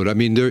understood. I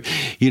mean,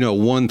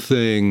 one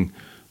thing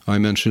I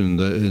mentioned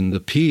in the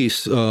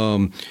piece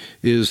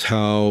is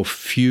how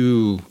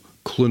few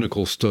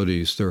clinical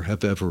studies there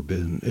have ever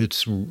been.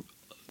 It's a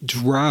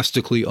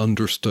drastically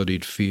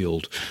understudied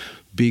field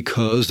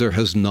because there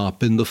has not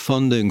been the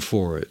funding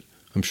for it.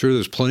 I'm sure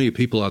there's plenty of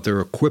people out there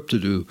equipped to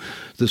do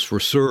this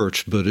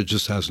research, but it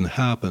just hasn't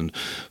happened.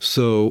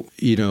 So,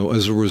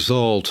 as a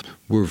result,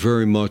 we're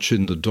very much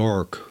in the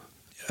dark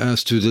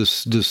as to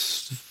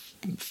this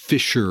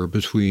fissure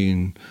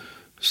between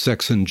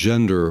sex and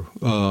gender,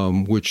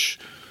 which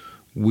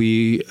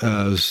we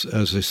as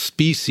a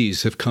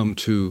species have come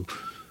to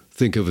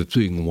think of it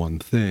being one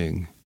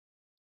thing.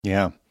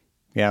 Yeah.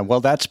 Yeah.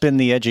 Well, that's been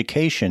the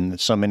education that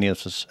so many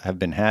of us have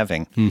been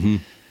having. Mm-hmm.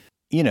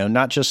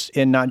 Not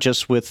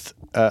just with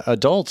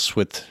adults,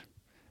 with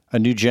a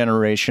new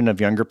generation of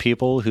younger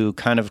people who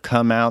kind of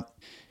come out,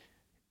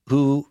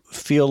 who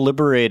feel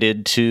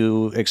liberated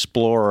to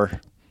explore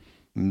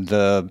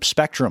the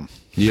spectrum.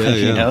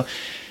 Yeah.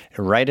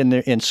 Right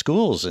in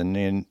schools,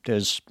 and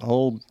there's a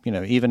whole,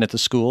 even at the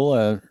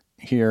school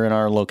here in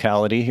our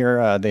locality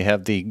here, they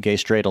have the Gay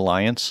Straight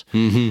Alliance,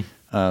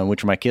 mm-hmm.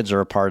 Which my kids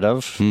are a part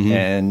of, mm-hmm.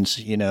 and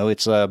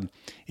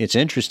it's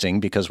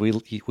interesting because we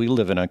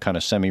live in a kind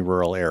of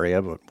semi-rural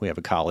area, but we have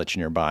a college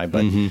nearby,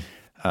 but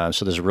mm-hmm.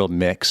 So there's a real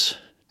mix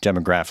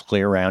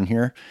demographically around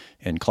here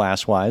and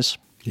class-wise.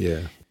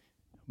 Yeah,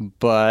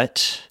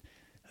 but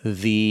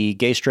the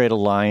Gay Straight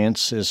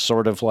Alliance is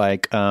sort of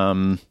like.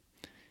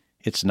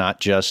 It's not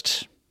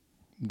just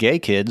gay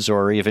kids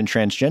or even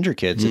transgender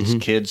kids. Mm-hmm.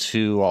 It's kids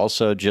who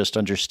also just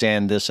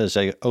understand this as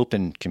an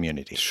open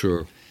community.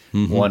 Sure.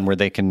 Mm-hmm. One where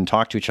they can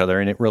talk to each other,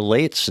 and it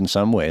relates in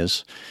some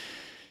ways.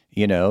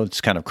 It's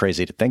kind of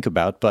crazy to think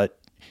about, but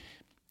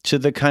to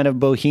the kind of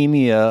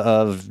bohemia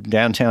of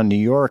downtown New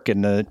York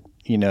in the,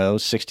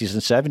 60s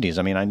and 70s.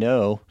 I mean, I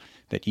know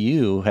that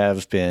you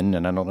have been,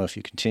 and I don't know if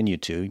you continue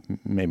to,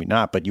 maybe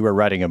not, but you were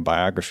writing a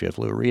biography of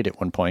Lou Reed at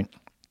one point.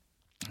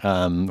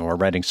 Or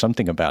writing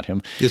something about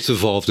him. It's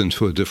evolved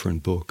into a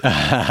different book.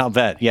 I'll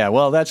bet. Yeah,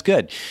 well, that's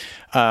good.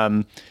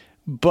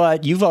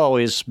 But you've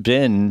always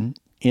been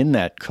in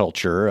that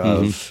culture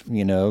of,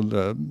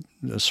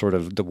 mm-hmm. the sort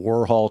of the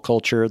Warhol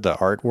culture, the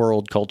art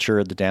world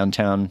culture, the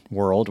downtown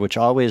world, which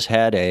always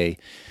had a,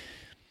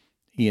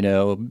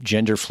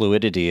 gender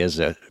fluidity as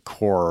a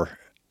core,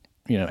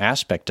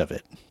 aspect of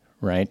it,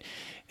 right?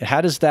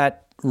 How does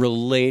that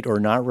relate or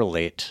not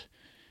relate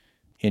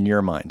in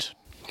your mind?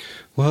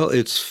 Well,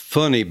 it's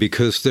funny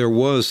because there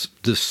was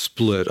this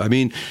split. I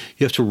mean,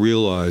 you have to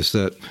realize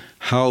that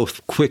how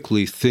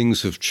quickly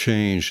things have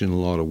changed in a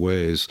lot of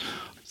ways.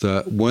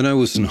 That when I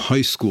was in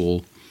high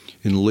school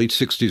in the late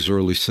 60s,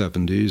 early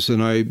 70s,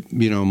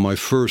 and my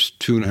first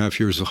 2.5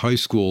 years of high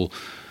school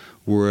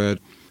were at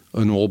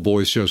an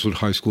all-boys Jesuit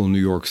high school in New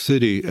York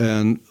City,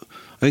 and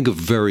I think a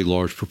very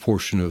large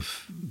proportion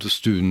of the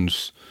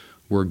students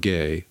were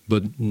gay,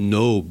 but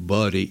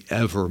nobody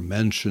ever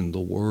mentioned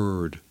the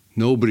word.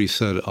 Nobody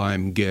said,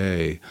 I'm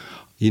gay,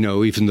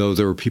 even though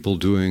there were people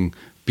doing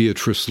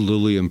Beatrice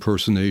Lillie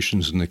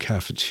impersonations in the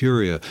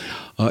cafeteria.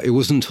 It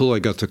wasn't until I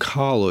got to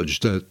college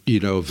that,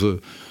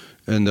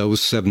 and that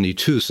was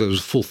 72, so it was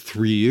a full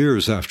 3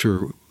 years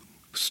after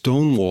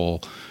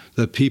Stonewall,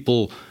 that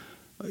people,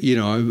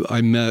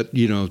 I met,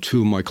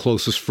 two of my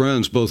closest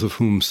friends, both of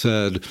whom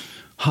said,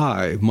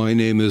 hi, my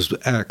name is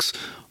X,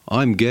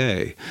 I'm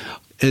gay.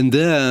 And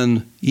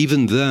then,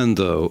 even then,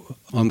 though,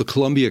 on the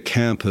Columbia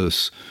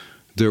campus,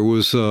 there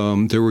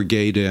were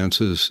gay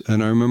dances,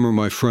 and I remember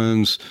my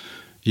friends,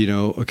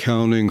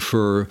 accounting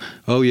for,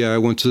 oh yeah, I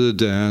went to the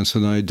dance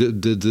and I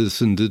did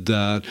this and did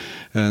that,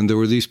 and there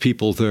were these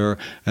people there,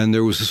 and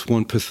there was this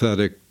one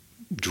pathetic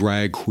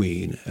drag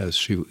queen, as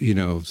she,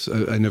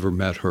 I never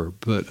met her,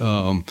 but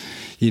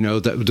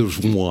that there was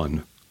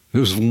one. There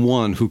was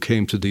one who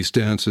came to these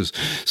dances.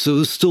 So it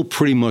was still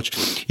pretty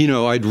much,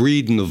 I'd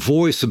read in The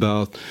Voice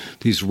about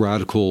these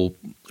radical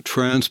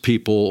trans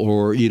people,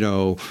 or,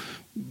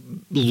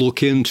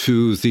 look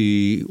into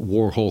the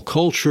Warhol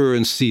culture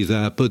and see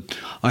that, but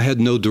I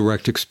had no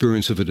direct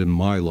experience of it in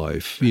my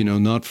life,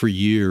 not for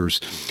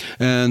years.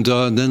 And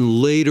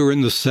then later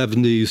in the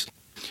 70s,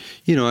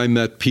 I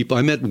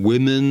met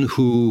women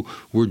who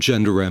were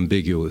gender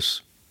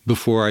ambiguous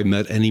before I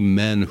met any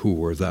men who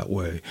were that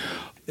way.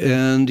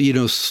 And,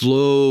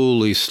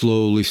 slowly, it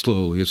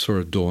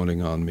started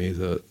dawning on me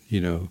that,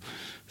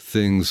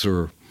 things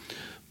are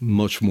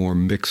much more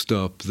mixed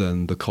up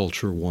than the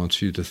culture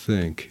wants you to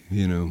think,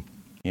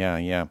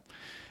 Yeah.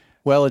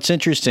 Well, it's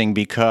interesting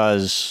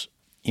because,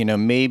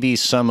 maybe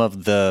some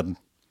of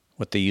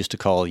what they used to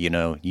call,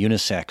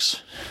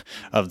 unisex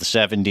of the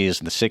 70s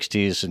and the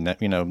 60s, and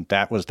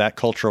that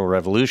cultural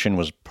revolution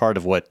was part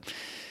of what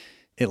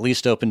at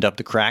least opened up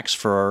the cracks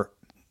for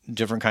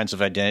different kinds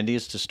of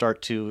identities to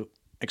start to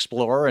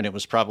explore. And it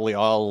was probably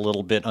all a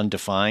little bit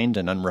undefined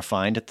and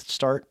unrefined at the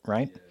start,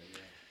 right? Yeah.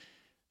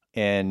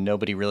 And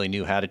nobody really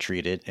knew how to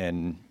treat it.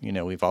 And,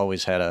 we've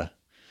always had a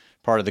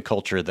part of the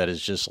culture that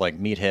is just like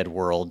meathead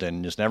world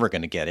and is never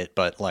going to get it,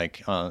 but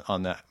like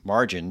on the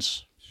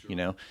margins,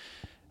 sure.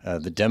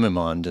 the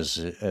demimonde,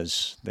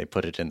 as they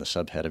put it in the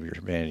subhead of your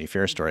Vanity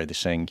Fair story. They're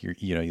saying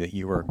that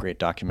you were a great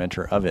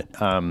documenter of it.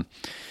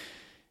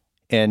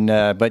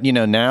 But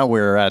now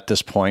we're at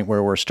this point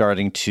where we're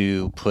starting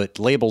to put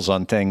labels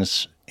on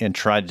things and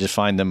try to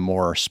define them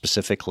more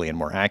specifically and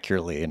more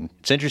accurately. And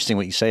it's interesting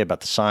what you say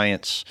about the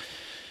science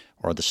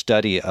or the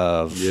study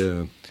of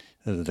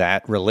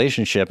that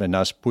relationship and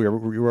us.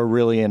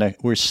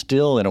 We're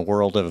still in a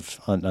world of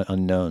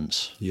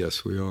unknowns.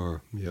 Yes, we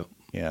are. Yeah.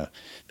 Yeah.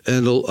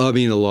 And I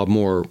mean, a lot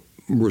more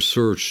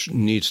research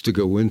needs to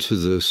go into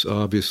this,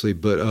 obviously.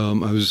 But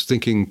I was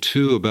thinking,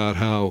 too, about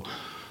how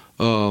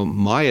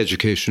my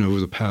education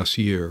over the past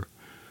year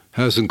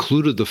has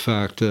included the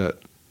fact that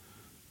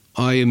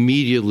I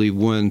immediately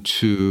went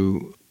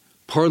to,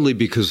 partly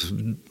because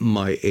of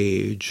my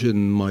age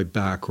and my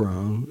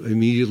background,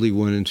 immediately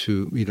went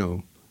into,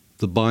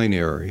 the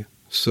binary.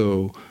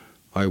 So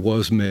I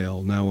was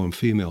male, now I'm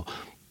female.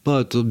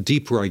 But the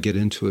deeper I get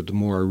into it, the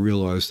more I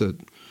realize that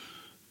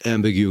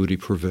ambiguity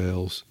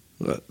prevails.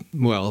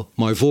 Well,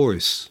 my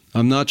voice,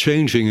 I'm not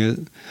changing it.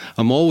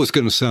 I'm always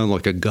going to sound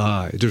like a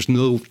guy. There's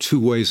no two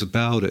ways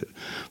about it.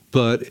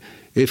 But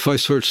if I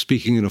start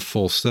speaking in a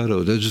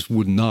falsetto, that just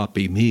would not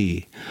be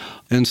me.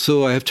 And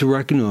so I have to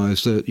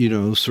recognize that,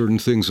 certain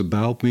things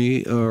about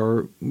me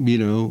are,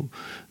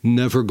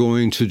 never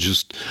going to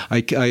just,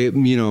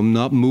 I'm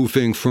not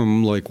moving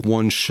from like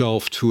one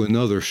shelf to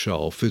another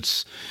shelf.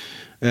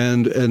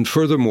 And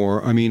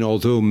furthermore,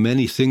 although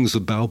many things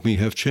about me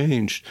have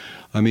changed,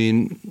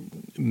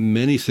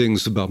 many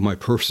things about my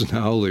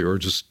personality are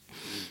just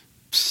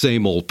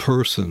same old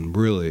person,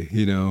 really.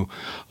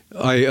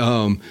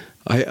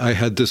 I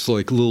had this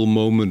like little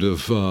moment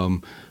of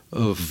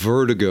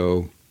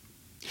vertigo,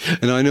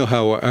 and I know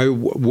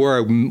where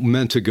I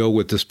meant to go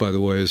with this. By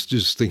the way, is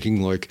just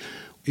thinking like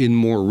in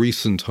more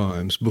recent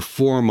times,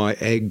 before my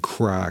egg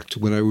cracked,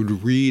 when I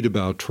would read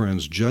about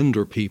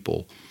transgender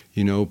people,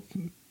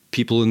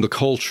 people in the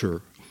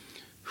culture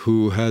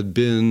who had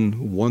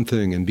been one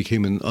thing and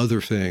became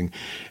another thing.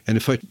 And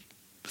if I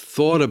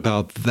thought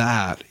about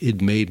that,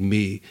 it made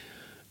me,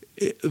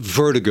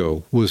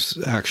 vertigo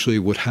was actually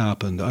what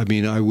happened.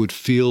 I would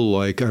feel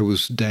like I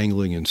was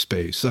dangling in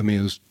space. It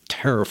was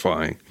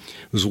terrifying.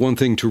 It was one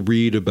thing to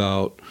read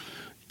about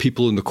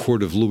people in the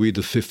court of Louis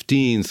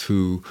XV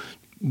who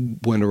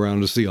went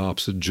around as the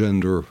opposite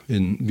gender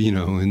in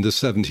the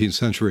 17th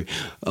century.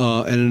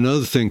 And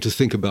another thing to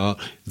think about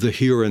the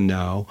here and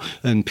now,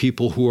 and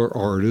people who are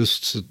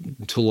artists,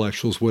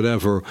 intellectuals,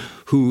 whatever,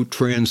 who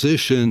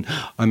transition.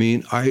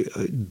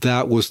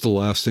 That was the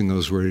last thing I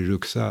was ready to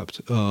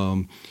accept,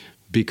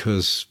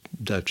 because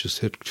that just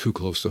hit too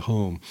close to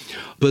home.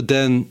 But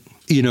then,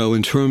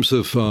 in terms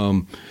of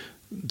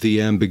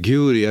the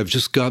ambiguity, I've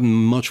just gotten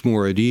much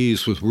more at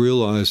ease with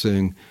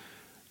realizing,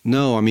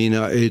 no,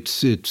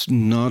 it's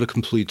not a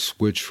complete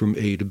switch from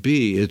A to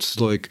B. It's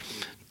like,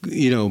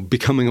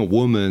 becoming a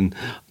woman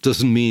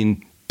doesn't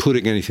mean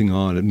putting anything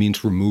on. It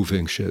means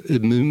removing shit.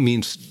 It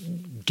means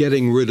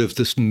getting rid of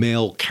this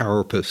male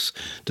carapace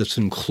that's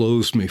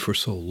enclosed me for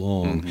so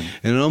long.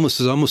 Mm-hmm. And it's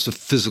almost a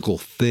physical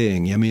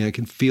thing. I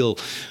can feel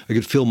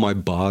my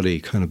body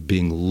kind of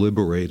being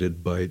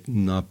liberated by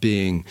not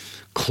being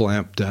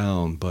clamped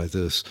down by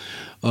this.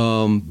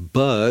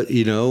 But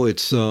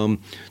it's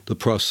the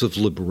process of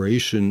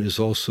liberation is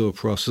also a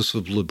process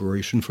of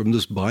liberation from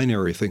this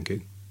binary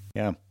thinking.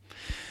 Yeah.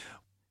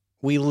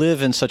 We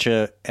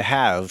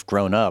have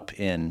grown up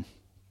in,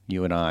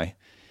 you and I,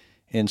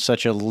 in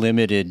such a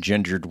limited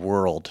gendered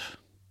world.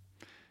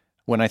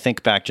 When I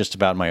think back just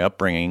about my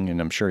upbringing, and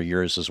I'm sure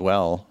yours as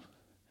well,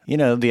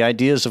 the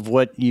ideas of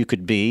what you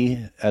could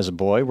be as a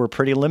boy were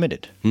pretty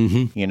limited.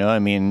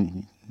 Mm-hmm.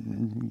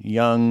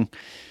 Young,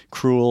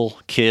 cruel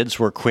kids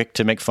were quick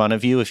to make fun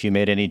of you if you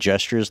made any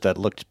gestures that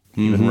looked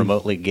even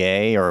remotely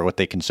gay or what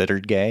they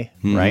considered gay,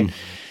 right?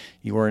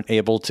 You weren't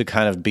able to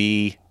kind of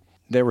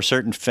there were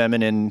certain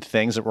feminine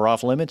things that were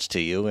off limits to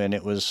you, and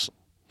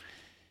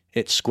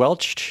it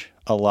squelched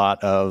a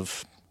lot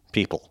of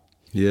people.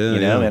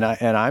 Yeah.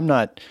 And I'm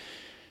not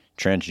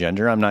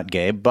transgender, I'm not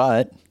gay,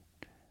 but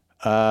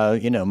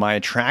my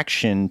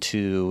attraction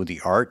to the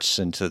arts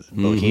and to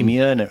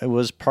bohemia, and it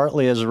was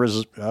partly as a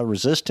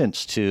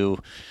resistance to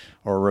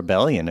or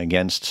rebellion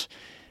against,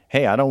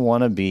 hey, I don't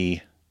want to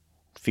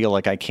feel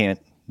like I can't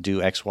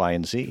do X, Y,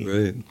 and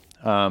Z.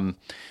 Right.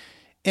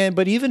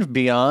 But even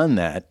beyond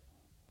that,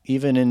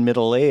 even in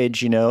middle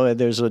age,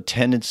 there's a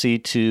tendency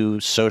to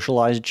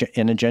socialize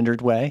in a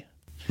gendered way.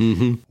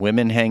 Mm-hmm.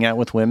 Women hang out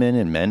with women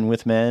and men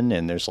with men.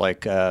 And there's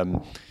like,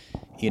 and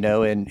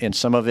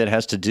some of it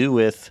has to do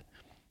with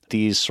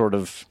these sort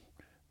of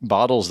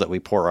bottles that we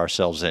pour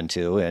ourselves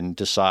into and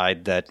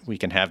decide that we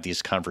can have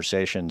these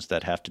conversations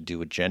that have to do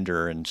with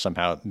gender, and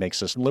somehow it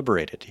makes us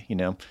liberated,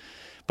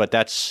 But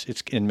it's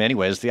in many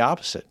ways the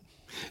opposite.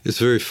 It's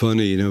very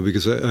funny,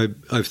 because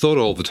I've thought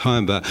all the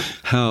time about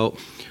how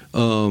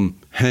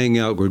hanging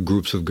out with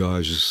groups of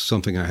guys is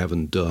something I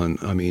haven't done.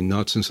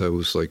 Not since I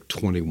was like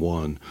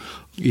 21.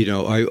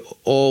 I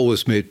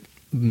always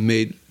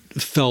made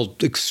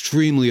felt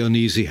extremely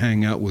uneasy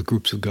hanging out with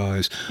groups of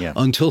guys Yeah.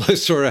 until I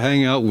started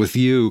hanging out with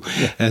you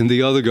and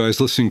the other guys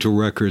listening to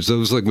records. That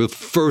was like the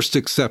first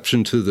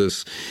exception to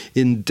this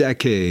in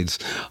decades,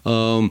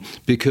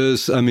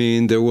 because, I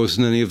mean, there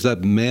wasn't any of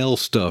that male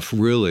stuff,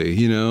 really,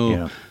 you know?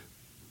 Yeah.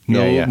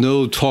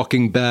 No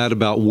talking bad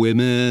about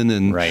women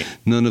and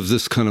none of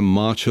this kind of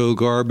macho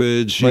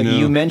garbage. But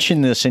you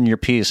mentioned this in your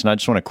piece, and I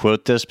just want to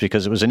quote this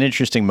because it was an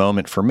interesting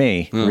moment for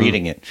me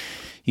reading it.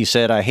 You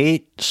said, "I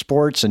hate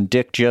sports and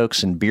dick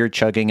jokes and beer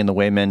chugging and the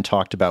way men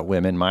talked about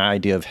women. My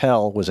idea of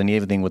hell was an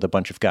evening with a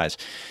bunch of guys."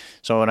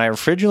 So when I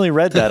originally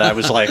read that, I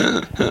was like,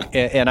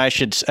 and I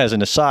should, as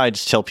an aside,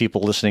 tell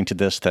people listening to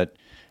this that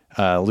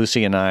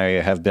Lucy and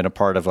I have been a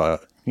part of a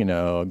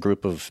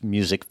group of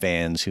music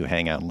fans who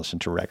hang out and listen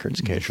to records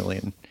occasionally,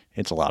 and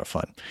it's a lot of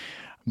fun.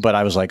 But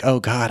I was like, oh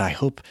God, I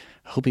hope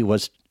he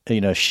was,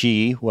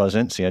 she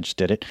wasn't, see, I just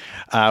did it,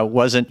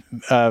 wasn't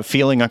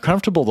feeling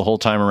uncomfortable the whole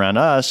time around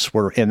us.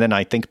 And then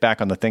I think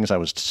back on the things I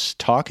was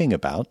talking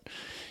about,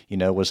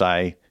 did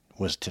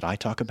I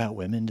talk about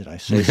women? Did I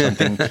say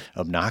something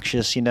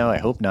obnoxious? I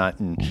hope not.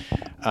 And,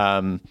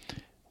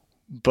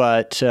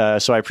 but so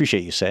I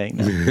appreciate you saying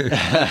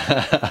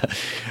that.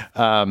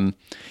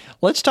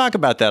 Let's talk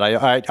about that.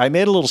 I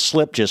made a little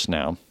slip just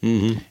now,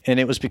 and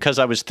it was because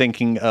I was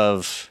thinking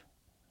of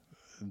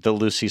the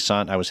Lucy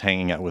Sante I was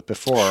hanging out with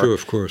before. Sure,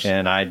 of course.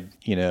 And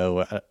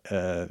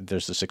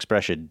there's this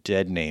expression,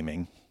 dead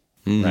naming,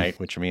 right?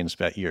 Which means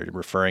that you're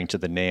referring to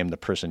the name the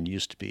person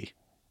used to be.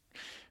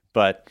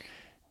 But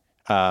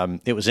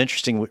it was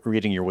interesting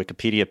reading your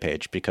Wikipedia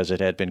page because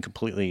it had been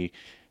completely...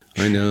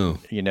 I know.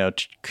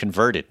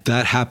 Converted.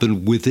 That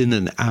happened within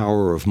an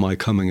hour of my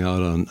coming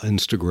out on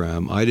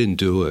Instagram. I didn't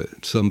do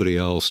it. Somebody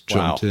else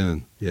jumped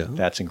in. Yeah.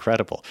 That's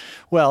incredible.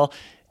 Well,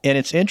 and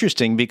it's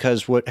interesting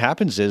because what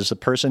happens is the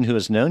person who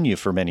has known you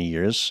for many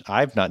years,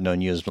 I've not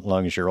known you as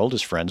long as your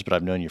oldest friends, but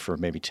I've known you for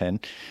maybe 10,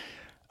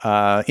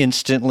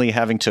 instantly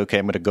having to,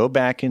 I'm going to go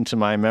back into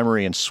my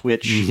memory and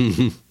switch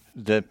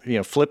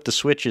flip the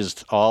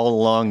switches all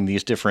along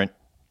these different,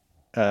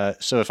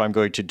 so if I'm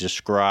going to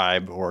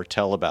describe or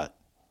tell about,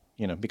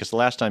 because the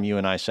last time you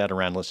and I sat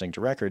around listening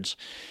to records,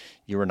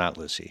 you were not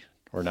Lucy,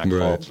 or not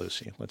called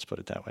Lucy. Let's put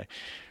it that way,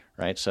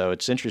 right? So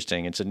it's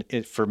interesting.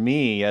 For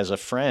me as a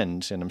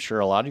friend, and I'm sure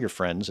a lot of your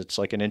friends, it's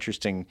like an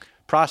interesting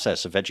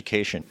process of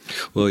education.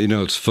 Well,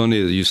 it's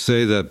funny that you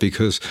say that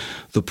because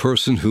the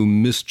person who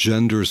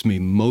misgenders me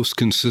most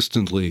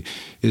consistently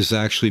is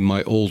actually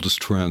my oldest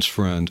trans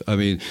friend. I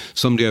mean,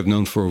 somebody I've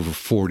known for over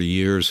 40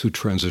 years who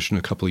transitioned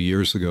a couple of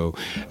years ago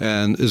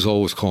and is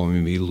always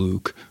calling me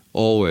Luke.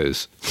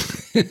 Always.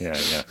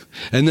 Yeah.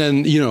 And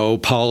then,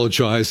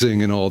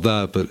 apologizing and all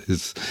that. But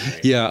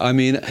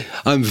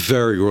I'm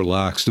very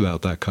relaxed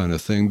about that kind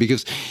of thing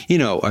because,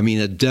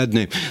 a dead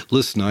name.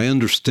 Listen, I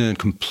understand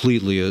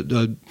completely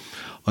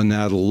an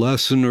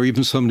adolescent or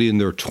even somebody in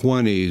their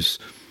 20s,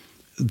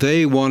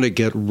 they want to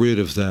get rid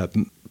of that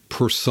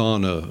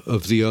persona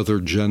of the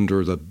other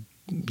gender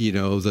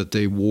that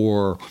they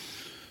wore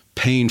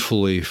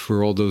painfully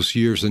for all those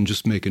years and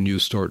just make a new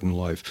start in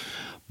life.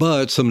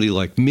 But somebody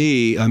like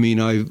me,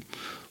 I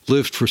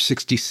lived for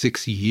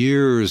 66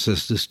 years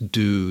as this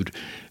dude,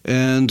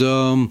 and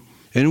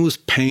it was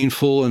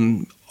painful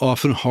and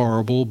often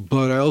horrible,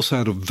 but I also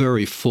had a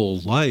very full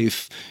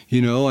life.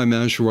 I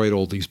managed to write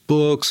all these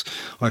books.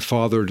 I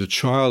fathered a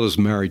child, I was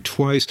married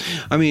twice.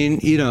 I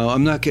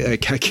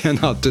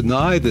cannot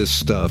deny this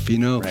stuff,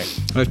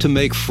 Right. I have to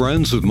make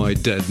friends with my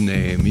dead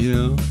name,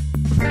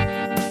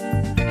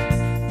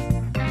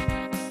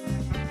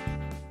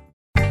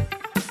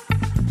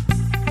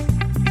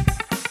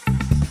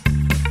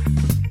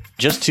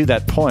 Just to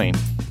that point,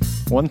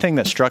 one thing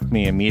that struck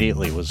me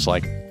immediately was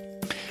like,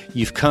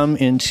 you've come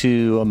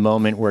into a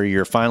moment where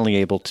you're finally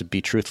able to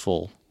be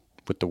truthful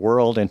with the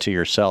world and to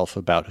yourself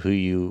about who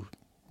you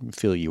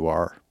feel you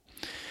are.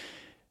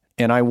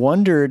 And I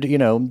wondered,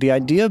 the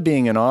idea of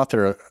being an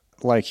author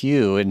like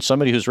you and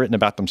somebody who's written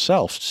about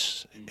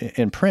themselves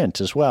in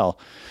print as well,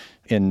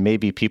 and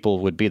maybe people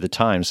would be the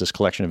Times, this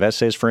collection of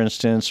essays, for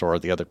instance, or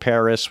The Other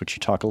Paris, which you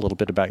talk a little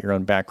bit about your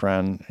own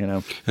background,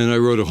 And I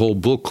wrote a whole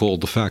book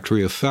called The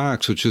Factory of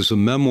Facts, which is a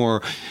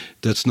memoir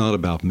that's not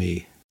about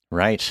me.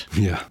 Right.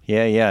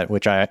 Yeah,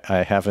 which I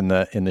have in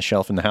the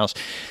shelf in the house.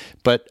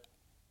 But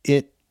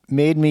it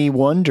made me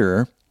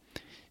wonder,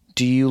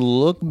 do you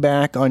look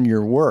back on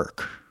your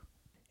work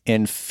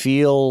and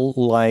feel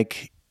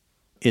like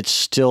it's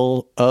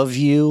still of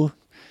you,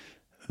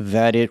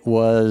 that it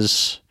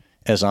was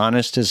as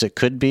honest as it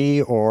could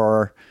be,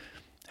 or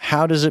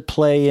how does it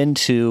play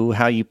into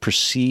how you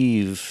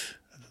perceive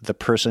the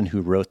person who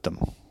wrote them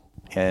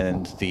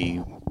and the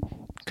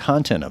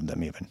content of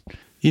them even?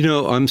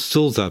 I'm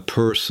still that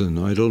person.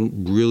 I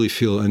don't really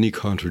feel any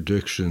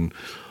contradiction.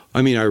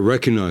 I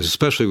recognize,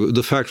 especially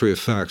The Factory of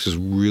Facts is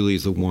really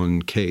the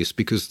one case,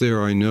 because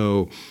there I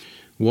know,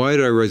 why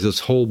did I write this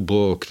whole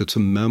book that's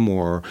a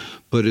memoir,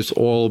 but it's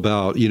all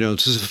about,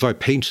 it's as if I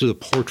painted a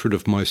portrait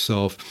of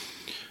myself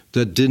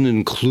that didn't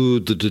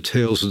include the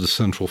details of the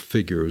central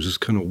figure. It was this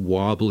kind of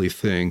wobbly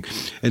thing.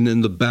 And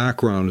then the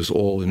background is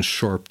all in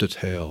sharp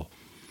detail.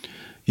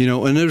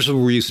 And there's a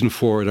reason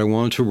for it. I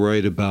wanted to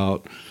write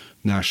about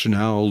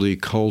nationality,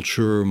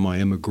 culture, my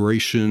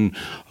immigration,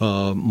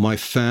 my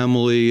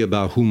family,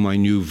 about whom I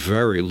knew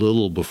very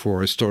little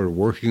before I started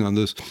working on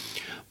this.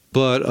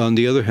 But on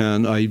the other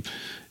hand, I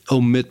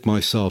omit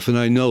myself, and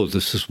I know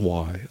this is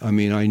why.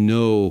 I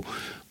know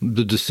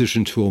the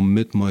decision to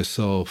omit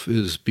myself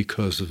is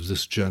because of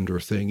this gender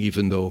thing,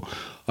 even though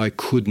I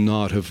could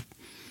not have,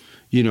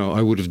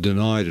 I would have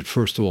denied it,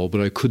 first of all,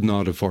 but I could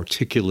not have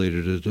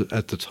articulated it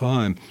at the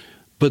time.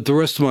 But the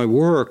rest of my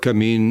work,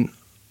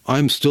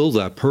 I'm still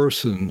that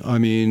person.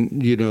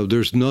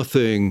 There's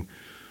nothing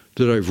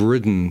that I've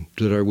written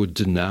that I would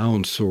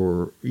denounce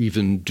or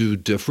even do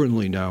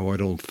differently now, I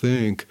don't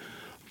think.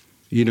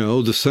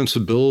 The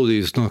sensibility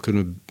is not going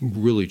to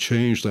really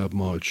change that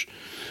much.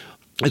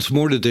 It's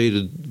more the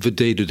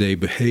day-to-day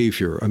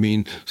behavior,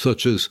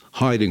 such as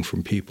hiding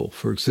from people,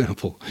 for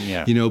example.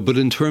 Yeah. But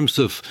in terms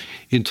of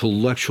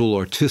intellectual,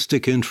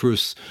 artistic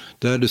interests,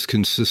 that is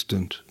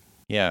consistent.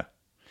 Yeah.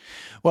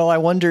 Well, I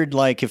wondered,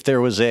 if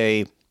there was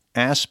a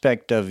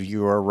aspect of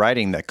your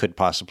writing that could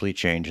possibly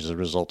change as a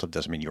result of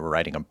this. You were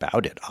writing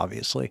about it,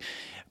 obviously,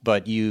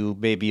 but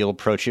you'll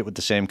approach it with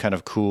the same kind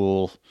of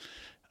cool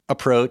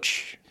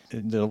approach,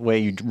 the way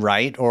you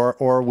write,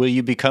 or will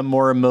you become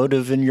more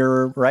emotive in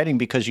your writing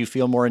because you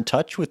feel more in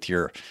touch with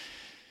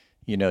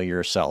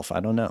yourself? I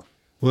don't know.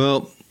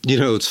 Well,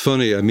 it's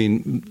funny.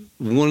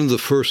 One of the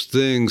first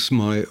things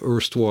my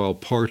erstwhile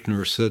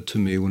partner said to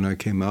me when I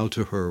came out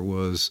to her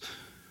was,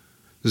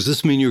 does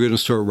this mean you're going to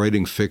start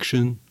writing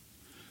fiction?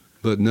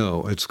 But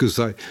no, it's because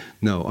I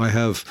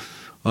have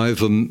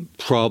a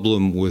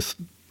problem with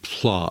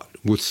plot,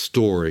 with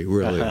story,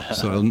 really.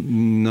 So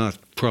I'm not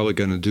probably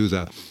going to do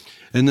that.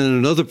 And then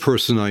another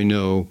person I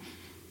know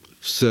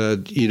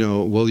said,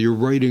 well, your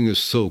writing is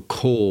so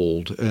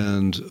cold,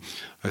 and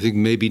I think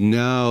maybe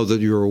now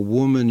that you're a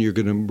woman, you're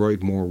going to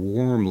write more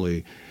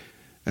warmly.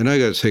 And I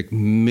got to take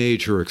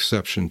major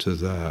exception to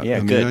that.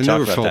 Yeah, good. I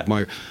never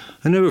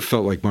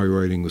felt like my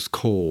writing was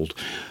cold,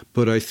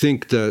 but I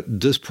think that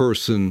this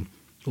person,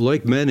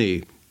 like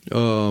many,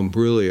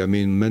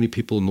 many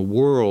people in the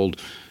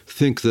world,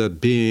 think that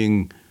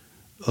being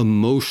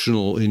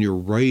emotional in your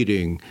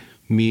writing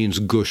means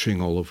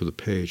gushing all over the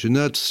page. And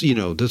that's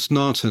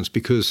nonsense,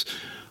 because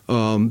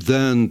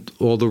then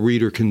all the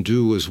reader can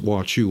do is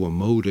watch you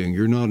emoting.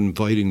 You're not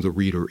inviting the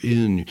reader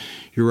in.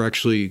 You're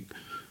actually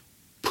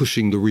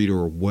pushing the reader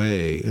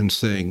away and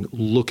saying,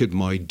 look at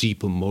my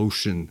deep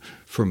emotion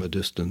from a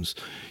distance.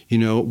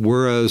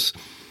 Whereas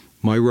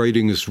my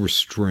writing is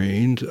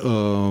restrained.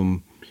 A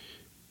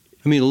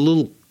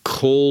little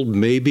cold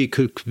maybe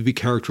could be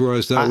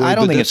characterized that way. I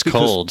don't think it's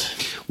cold.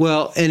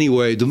 Well,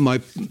 anyway,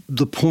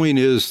 the point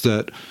is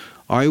that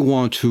I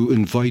want to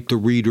invite the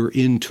reader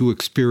in to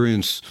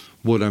experience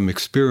what I'm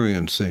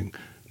experiencing,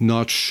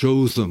 not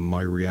show them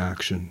my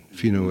reaction,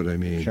 if you know what I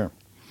mean. Sure.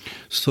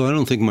 So I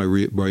don't think my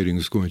writing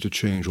is going to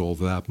change all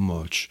that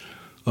much.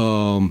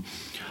 It's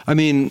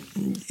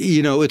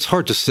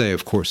hard to say,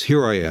 of course.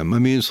 Here I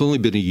am. It's only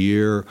been a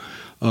year.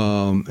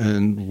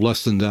 And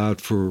less than that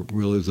for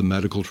really the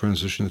medical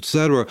transition, et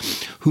cetera.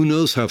 Who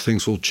knows how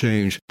things will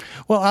change?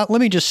 Well,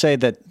 let me just say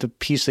that the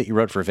piece that you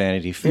wrote for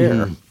Vanity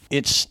Fair,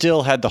 it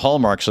still had the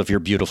hallmarks of your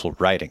beautiful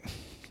writing.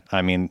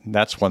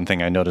 That's one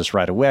thing I noticed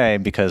right away,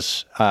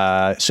 because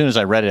as soon as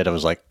I read it, I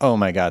was like, oh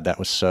my God, that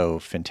was so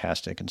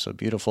fantastic and so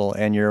beautiful.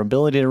 And your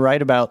ability to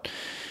write about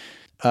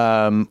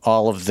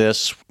all of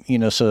this,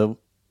 so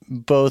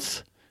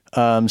both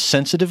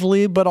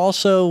sensitively, but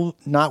also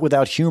not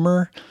without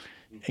humor.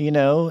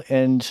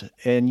 And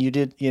you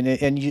did,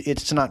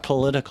 it's not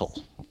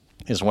political,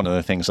 is one of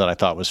the things that I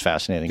thought was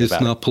fascinating about it.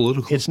 It's not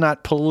political? It's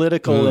not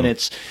political, and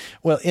it's,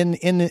 well,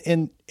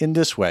 in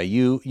this way,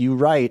 you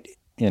write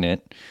in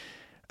it,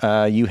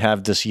 you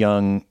have this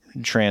young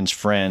trans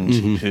friend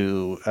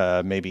who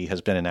maybe has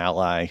been an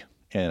ally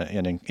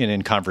and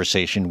in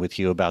conversation with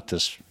you about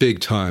this. Big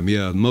time,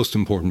 yeah, most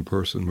important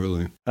person,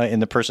 really.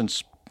 And the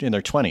person's in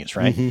their 20s,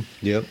 right?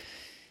 Yep.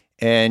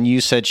 And you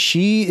said,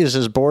 she is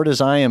as bored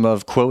as I am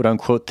of, quote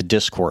unquote, the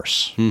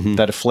discourse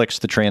that afflicts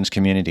the trans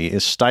community,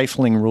 its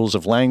stifling rules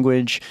of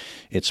language,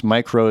 its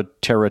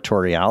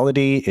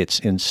micro-territoriality, its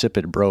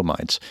insipid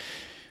bromides.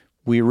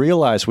 We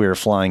realize we are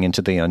flying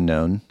into the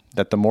unknown,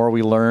 that the more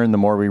we learn, the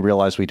more we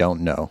realize we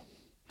don't know.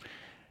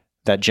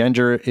 That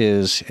gender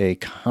is a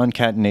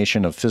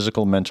concatenation of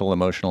physical, mental,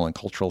 emotional, and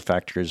cultural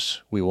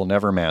factors we will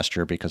never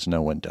master because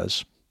no one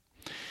does.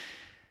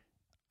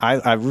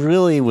 I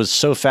really was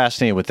so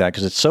fascinated with that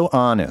because it's so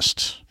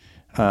honest,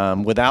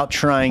 without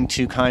trying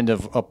to kind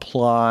of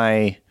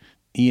apply,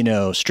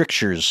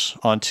 strictures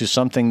onto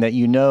something that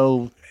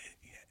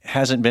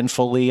hasn't been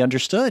fully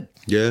understood.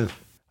 Yeah.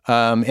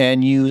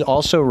 And you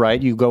also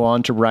you go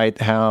on to write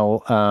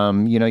how,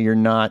 you're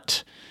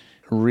not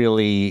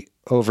really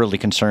overly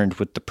concerned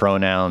with the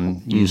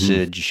pronoun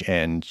usage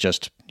and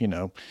just,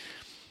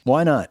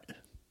 why not?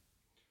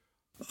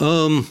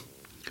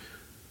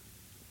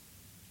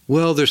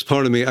 Well, there's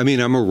part of me. I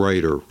mean, I'm a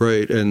writer,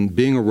 right? And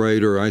being a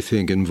writer, I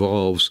think,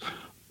 involves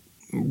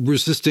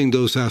resisting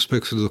those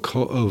aspects of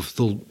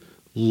the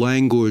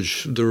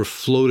language that are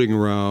floating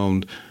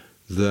around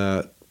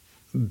that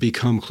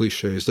become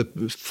cliches,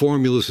 that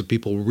formulas that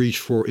people reach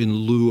for in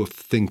lieu of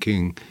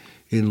thinking,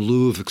 in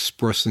lieu of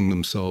expressing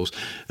themselves.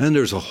 And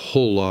there's a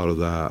whole lot of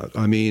that.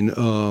 I mean,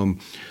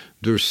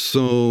 there's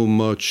so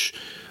much.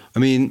 I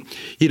mean,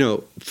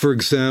 for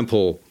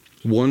example,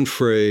 one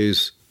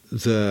phrase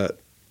that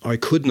I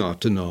could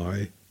not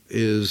deny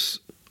is,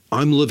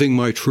 I'm living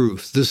my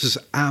truth. This is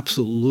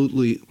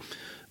absolutely,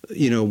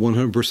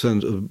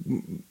 100%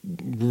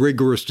 a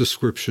rigorous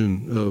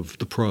description of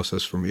the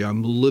process for me.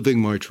 I'm living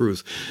my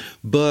truth.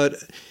 But,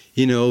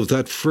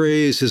 that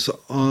phrase is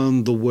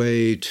on the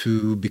way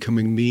to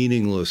becoming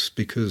meaningless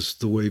because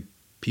the way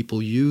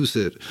people use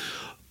it.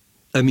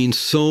 I mean,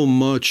 so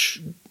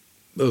much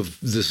of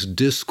this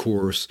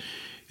discourse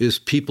is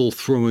people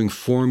throwing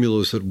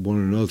formulas at one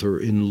another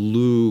in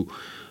lieu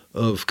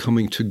of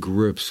coming to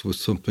grips with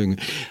something,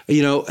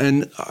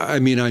 and I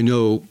mean, I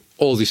know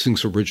all these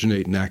things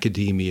originate in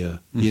academia,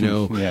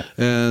 Yeah.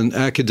 And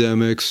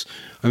academics,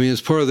 I mean,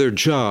 it's part of their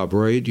job,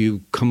 right?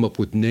 You come up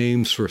with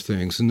names for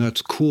things, and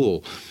that's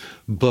cool.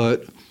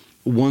 But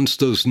once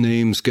those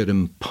names get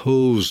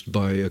imposed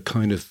by a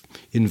kind of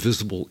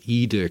invisible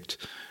edict,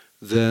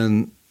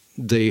 then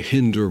they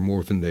hinder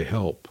more than they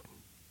help.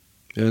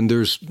 And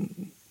there's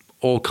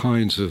all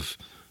kinds of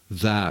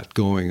that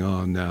going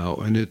on now,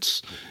 and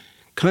it's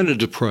kind of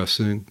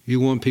depressing. You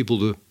want people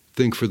to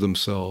think for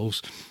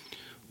themselves,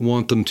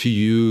 want them to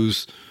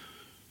use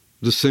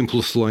the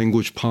simplest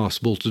language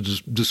possible to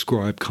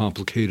describe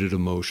complicated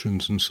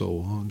emotions and so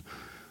on.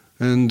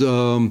 And,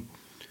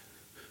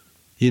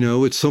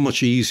 it's so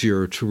much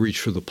easier to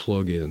reach for the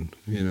plug-in,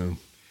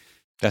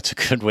 That's a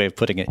good way of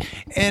putting it.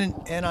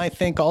 And I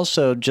think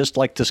also, just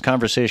like this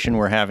conversation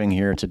we're having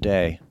here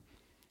today,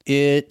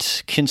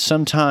 it can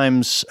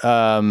sometimes,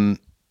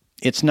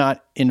 it's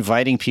not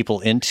inviting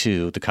people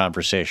into the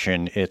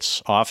conversation.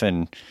 It's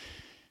often,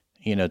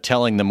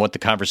 telling them what the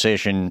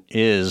conversation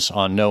is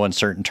on no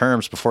uncertain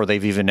terms before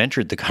they've even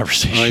entered the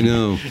conversation. I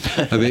know.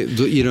 I mean, it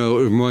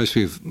reminds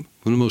me of one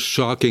of the most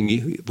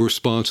shocking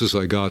responses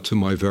I got to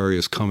my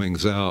various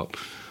comings out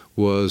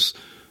was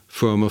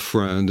from a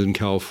friend in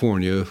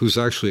California who's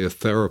actually a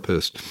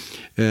therapist.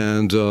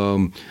 And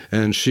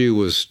she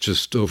was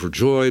just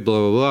overjoyed, blah,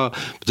 blah, blah.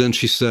 But then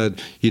she said,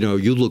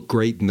 you look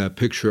great in that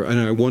picture. And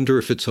I wonder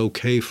if it's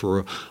okay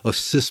for a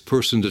cis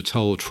person to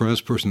tell a trans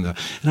person that.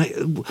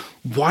 And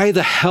why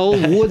the hell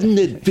wouldn't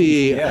it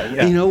be?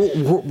 Yeah.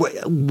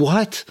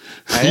 What?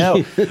 I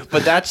know.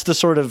 But that's the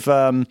sort of,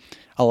 a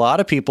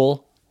lot of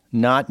people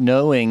not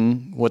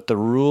knowing what the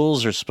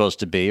rules are supposed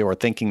to be, or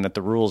thinking that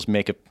the rules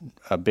make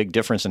a big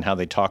difference in how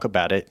they talk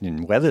about it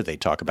and whether they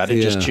talk about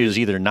it, just choose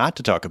either not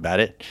to talk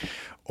about it,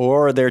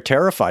 or they're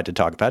terrified to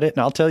talk about it.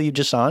 And I'll tell you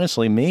just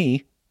honestly,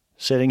 me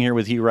sitting here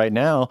with you right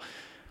now,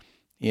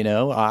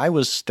 I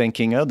was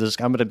thinking, I'm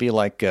going to be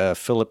like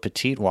Philip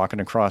Petit walking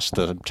across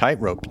the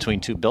tightrope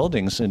between two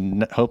buildings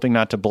and hoping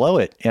not to blow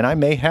it. And I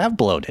may have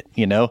blown it,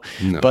 No.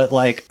 But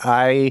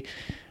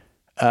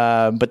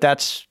but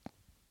that's,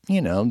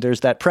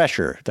 there's that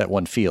pressure that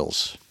one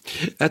feels.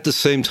 At the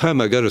same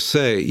time, I got to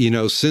say,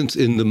 since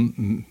in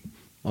the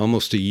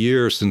almost a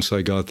year since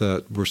I got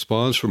that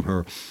response from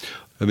her,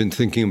 I've been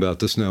thinking about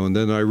this now and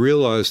then. I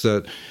realized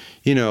that,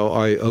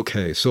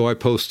 so I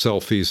post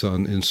selfies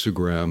on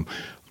Instagram,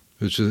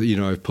 which is,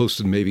 I've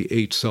posted maybe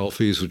 8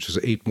 selfies, which is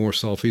 8 more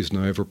selfies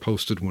than I ever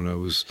posted when I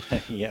was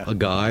a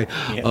guy.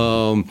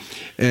 Yeah.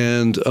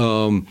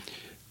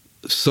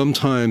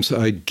 Sometimes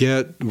I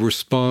get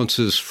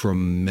responses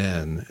from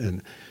men,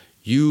 and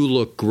 "You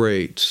look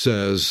great,"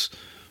 says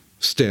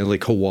Stanley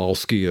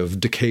Kowalski of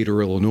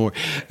Decatur, Illinois.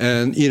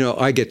 And,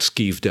 I get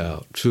skeeved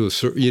out to a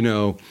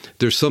certain,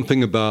 there's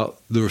something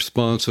about the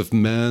response of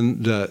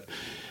men that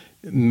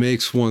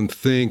makes one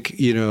think,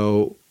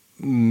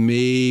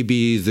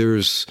 maybe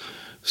there's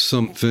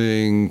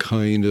something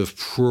kind of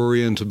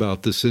prurient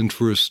about this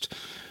interest.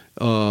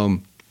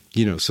 So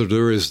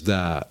there is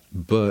that,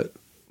 but.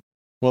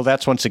 Well,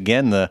 that's once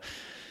again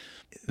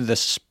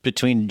this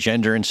between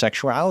gender and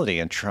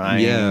sexuality, and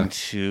trying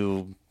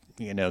to,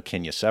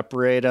 can you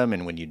separate them?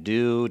 And when you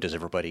do, does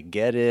everybody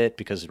get it?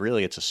 Because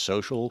really it's a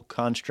social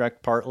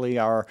construct, partly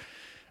our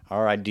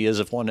ideas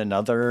of one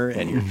another.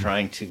 And you're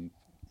trying to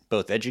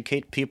both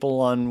educate people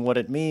on what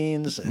it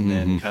means and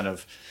then kind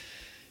of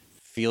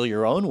feel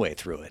your own way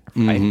through it.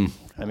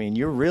 I mean,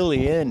 you're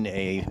really in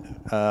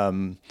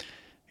an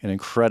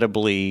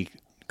incredibly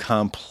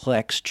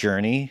complex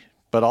journey,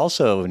 but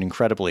also an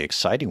incredibly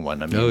exciting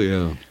one. I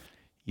mean,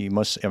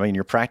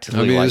 you're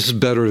practically this is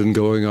better than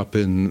going up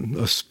in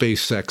a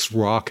SpaceX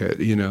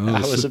rocket,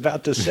 I was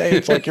about to say,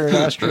 it's like you're an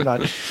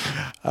astronaut.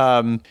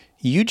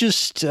 You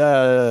just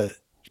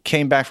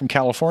came back from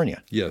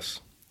California. Yes.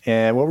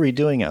 And what were you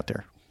doing out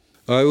there?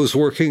 I was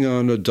working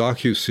on a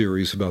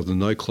docuseries about the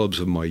nightclubs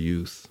of my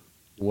youth.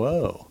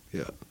 Whoa.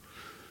 Yeah.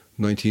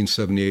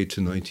 1978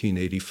 to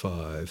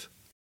 1985.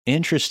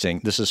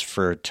 Interesting. This is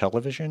for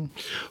television?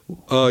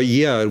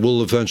 Yeah, it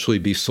will eventually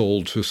be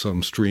sold to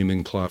some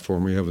streaming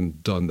platform. We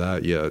haven't done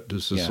that yet.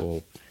 This is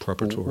all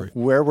preparatory.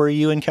 Where were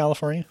you in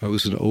California? I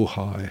was in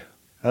Ojai.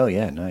 Oh,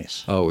 yeah,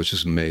 nice. Oh, it's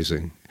just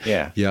amazing.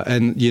 Yeah. Yeah,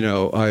 and,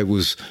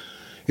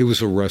 it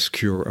was a rest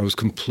cure. I was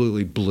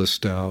completely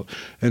blissed out.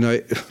 And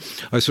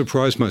I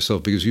surprised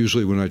myself because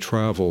usually when I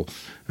travel,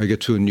 I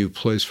get to a new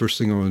place, first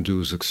thing I want to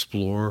do is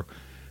explore.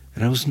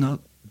 And I was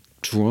not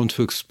drawn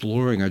to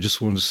exploring. I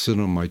just wanted to sit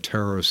on my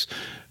terrace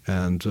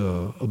and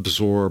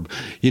absorb.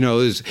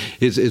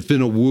 It's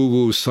been a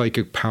woo-woo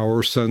psychic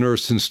power center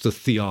since the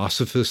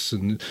Theosophists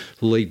in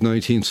the late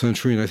 19th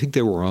century, and I think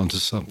they were onto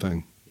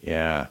something.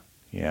 Yeah.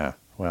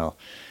 Well,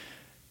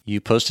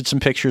 you posted some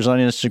pictures on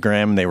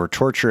Instagram. They were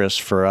torturous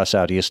for us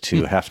out east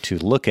to have to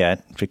look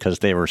at because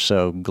they were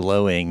so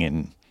glowing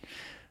and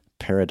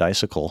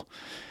paradisical.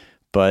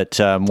 But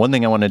one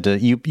thing I wanted to,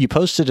 you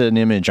posted an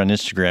image on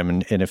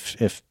Instagram, and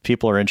if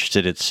people are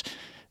interested, it's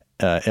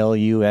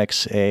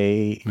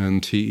LUXANTE.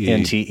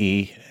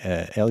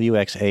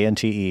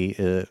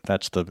 LUXANTE.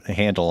 That's the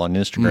handle on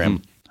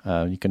Instagram.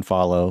 You can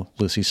follow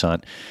Lucy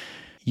Sante.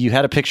 You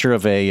had a picture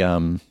of a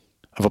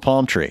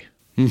palm tree,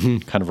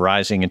 kind of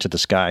rising into the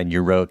sky, and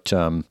you wrote,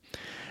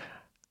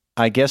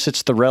 I guess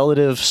it's the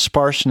relative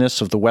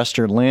sparseness of the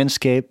Western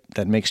landscape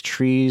that makes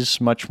trees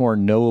much more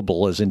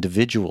knowable as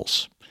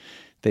individuals.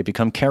 They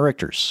become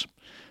characters.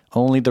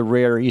 Only the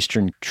rare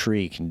Eastern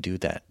tree can do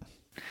that.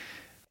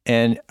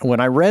 And when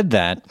I read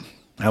that,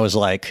 I was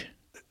like,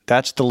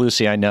 that's the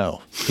Lucy I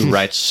know who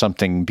writes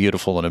something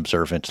beautiful and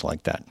observant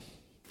like that.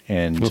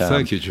 And well,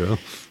 thank you, Joe.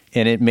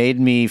 And it made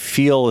me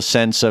feel a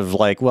sense of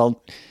like,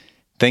 well,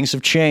 things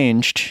have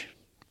changed,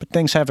 but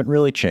things haven't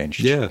really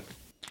changed. Yeah.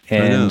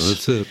 And, I know,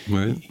 that's it,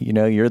 right?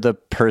 You're the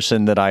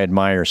person that I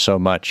admire so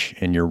much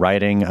in your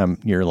writing.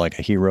 You're like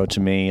a hero to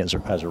me as a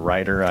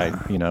writer.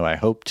 I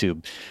hope to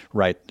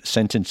write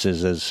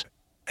sentences as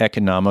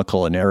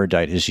economical and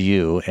erudite as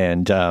you.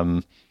 And,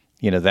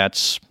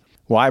 that's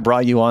why I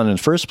brought you on in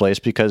the first place,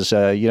 because,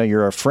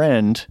 you're a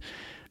friend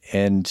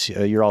and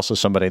you're also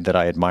somebody that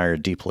I admire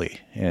deeply.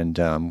 And,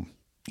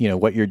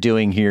 what you're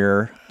doing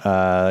here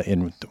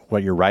in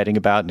what you're writing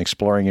about and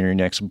exploring in your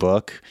next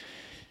book,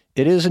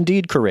 it is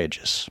indeed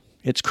courageous.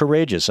 It's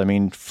courageous. I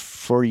mean,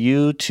 for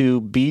you to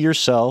be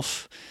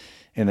yourself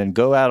and then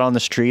go out on the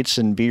streets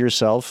and be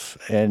yourself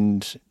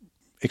and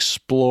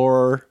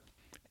explore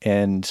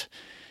and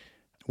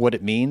what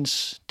it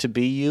means to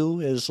be you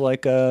is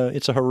like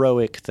it's a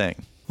heroic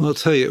thing. Well, I'll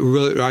tell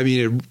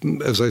you,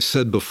 as I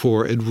said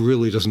before, it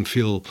really doesn't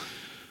feel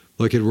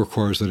like it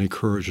requires any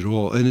courage at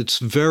all. And it's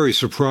very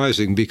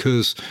surprising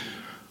because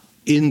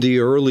in the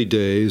early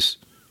days,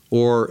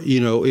 or,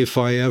 if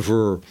I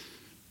ever,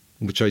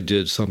 which I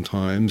did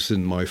sometimes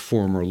in my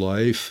former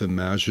life,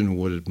 imagine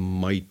what it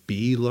might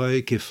be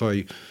like if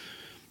I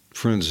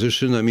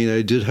transitioned. I mean,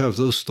 I did have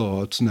those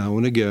thoughts now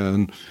and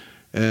again,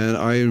 and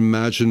I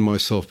imagine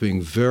myself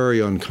being very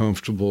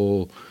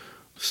uncomfortable,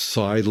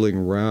 sidling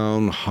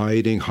around,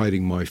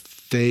 hiding my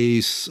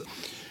face,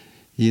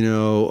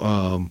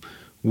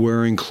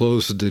 wearing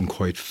clothes that didn't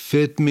quite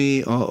fit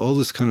me, all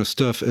this kind of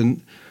stuff.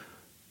 And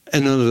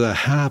none of that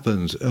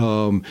happened.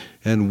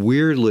 And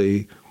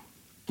weirdly,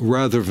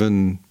 rather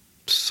than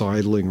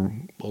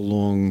sidling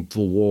along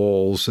the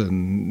walls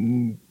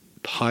and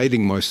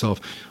hiding myself,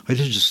 I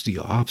did just the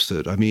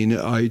opposite. I mean,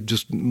 I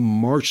just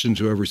marched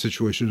into every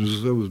situation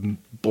as I was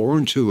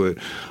born to it.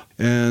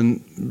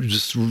 And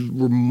just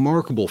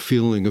remarkable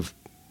feeling of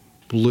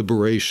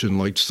liberation,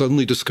 like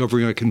suddenly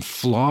discovering I can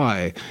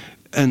fly.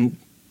 And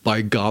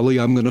by golly,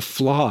 I'm going to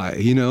fly,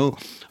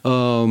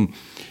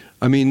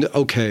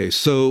 okay,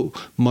 so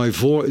my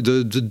voice,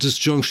 the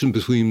disjunction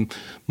between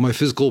my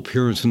physical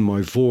appearance and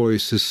my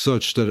voice is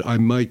such that I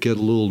might get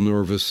a little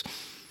nervous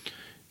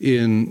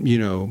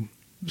in,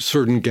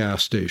 certain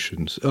gas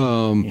stations,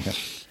 and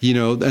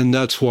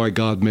that's why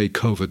God made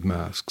COVID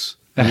masks.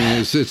 I mean,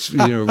 it's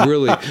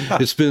really,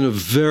 it's been a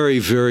very,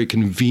 very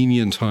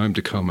convenient time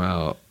to come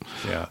out.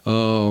 Yeah.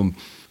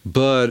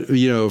 But,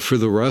 for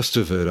the rest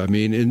of it, I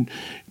mean,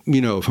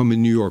 if I'm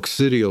in New York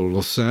City or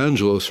Los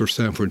Angeles or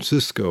San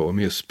Francisco, I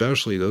mean,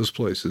 especially those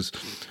places,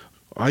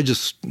 I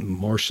just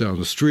march down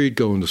the street,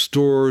 go into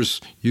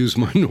stores, use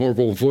my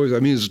normal voice. I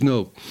mean,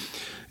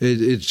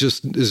 it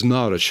just is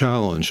not a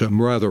challenge.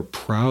 I'm rather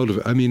proud of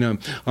it. I mean,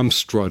 I'm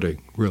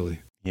strutting, really.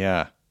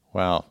 Yeah.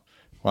 Wow.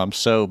 Well, I'm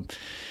so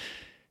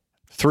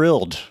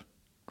thrilled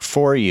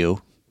for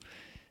you.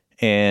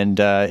 And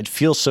it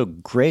feels so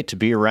great to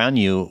be around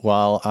you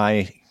while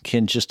I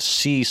can just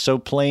see so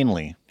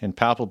plainly and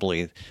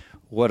palpably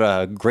what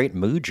a great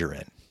mood you're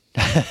in.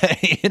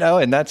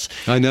 And that's...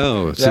 I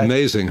know. It's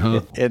amazing,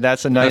 huh? And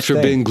that's a nice thing.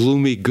 After being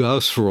gloomy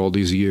Gus for all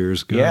these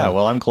years. God. Yeah,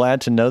 well, I'm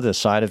glad to know this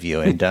side of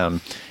you.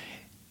 And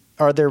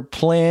are there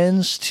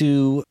plans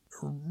to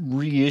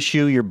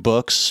reissue your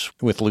books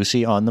with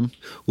Lucy on them?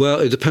 Well,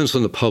 it depends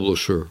on the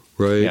publisher,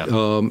 right? Yeah.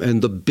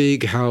 And the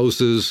big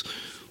houses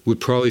would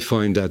probably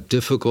find that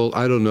difficult.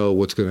 I don't know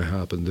what's going to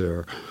happen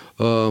there.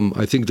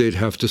 I think they'd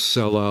have to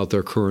sell out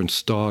their current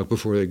stock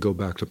before they go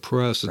back to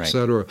press, et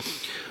cetera.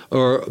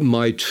 Or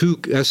my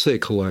 2 essay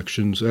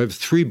collections, I have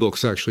 3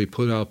 books actually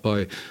put out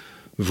by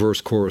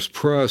Verse Chorus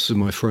Press, and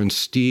my friend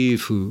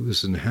Steve, who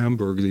is in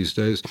Hamburg these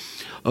days,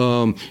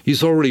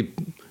 he's already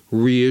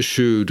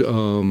reissued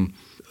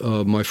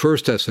my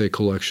first essay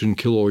collection,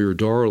 Kill All Your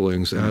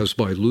Darlings, as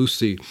by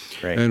Lucy.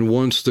 And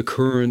once the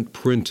current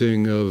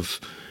printing of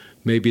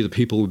Maybe the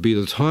People Would Be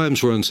the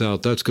Times runs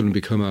out, that's going to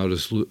become out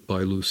by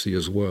Lucy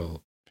as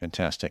well.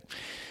 Fantastic.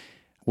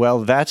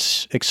 Well,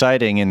 that's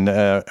exciting,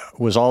 and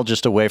was all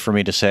just a way for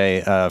me to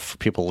say, for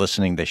people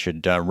listening, they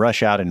should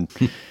rush out and,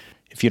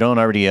 if you don't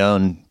already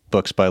own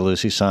books by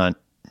Lucy Sante,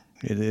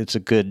 it's a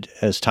good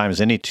as time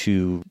as any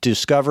to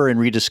discover and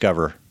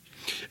rediscover.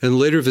 And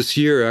later this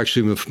year,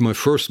 actually, my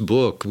first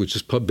book, which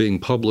is being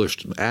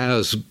published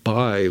as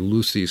by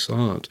Lucy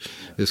Sante,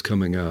 is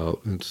coming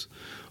out.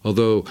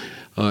 Although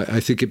I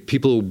think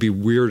people will be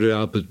weirded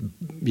out, but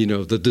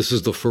that this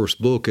is the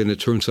first book, and it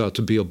turns out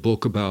to be a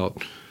book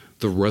about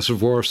the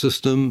reservoir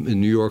system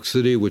in New York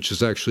City, which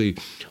is actually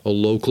a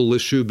local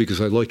issue because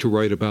I like to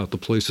write about the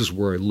places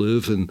where I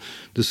live, and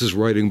this is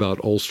writing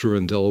about Ulster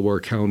and Delaware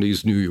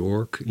counties, New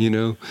York,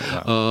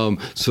 Wow.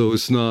 So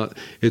it's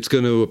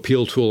going to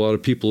appeal to a lot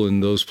of people in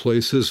those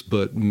places,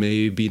 but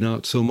maybe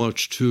not so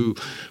much to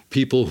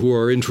people who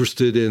are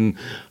interested in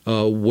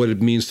what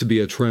it means to be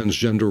a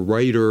transgender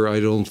writer. I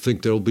don't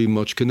think there'll be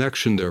much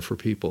connection there for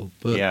people.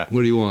 But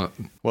what do you want?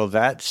 Well,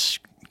 that's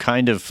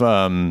kind of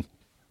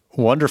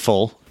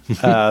wonderful.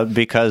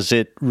 Because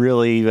it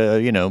really,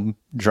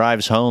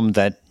 drives home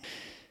that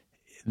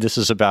this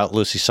is about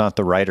Lucy Sante,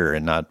 the writer,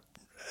 and not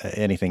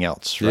anything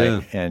else, right?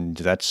 Yeah. And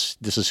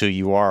this is who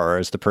you are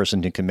as the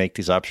person who can make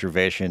these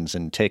observations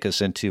and take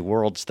us into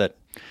worlds that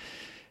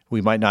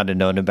we might not have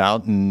known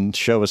about and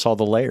show us all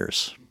the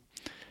layers.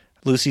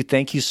 Lucy,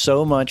 thank you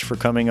so much for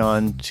coming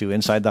on to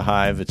Inside the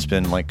Hive. It's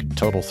been like a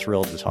total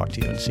thrill to talk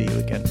to you and see you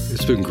again.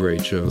 It's been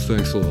great, Joe.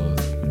 Thanks a lot.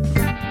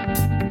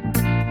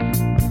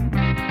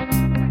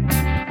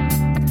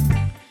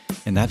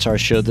 And that's our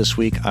show this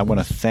week. I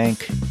want to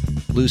thank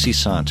Lucy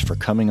Sante for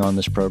coming on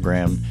this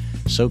program.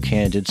 So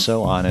candid,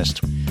 so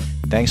honest.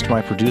 Thanks to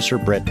my producer,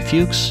 Brett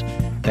Fuchs.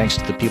 Thanks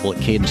to the people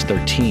at Cadence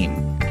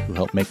 13 who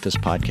helped make this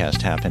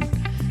podcast happen.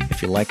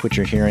 If you like what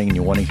you're hearing and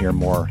you want to hear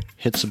more,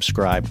 hit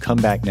subscribe, come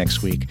back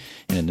next week.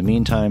 And in the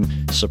meantime,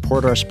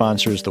 support our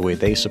sponsors the way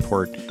they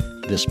support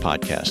this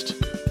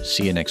podcast.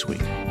 See you next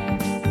week.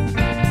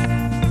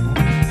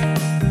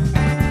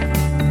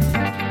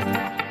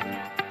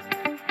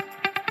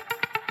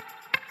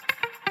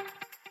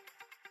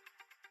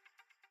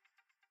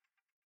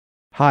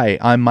 Hi,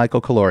 I'm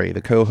Michael Calori,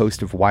 the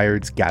co-host of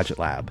Wired's Gadget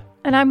Lab.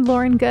 And I'm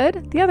Lauren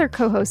Good, the other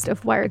co-host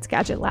of Wired's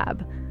Gadget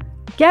Lab.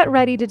 Get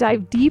ready to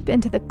dive deep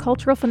into the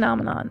cultural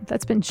phenomenon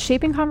that's been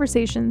shaping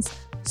conversations,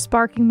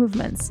 sparking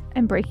movements,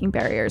 and breaking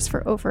barriers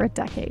for over a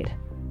decade.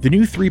 The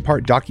new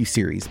 3-part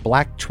docuseries,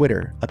 Black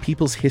Twitter, A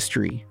People's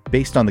History,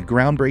 based on the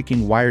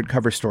groundbreaking Wired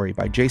cover story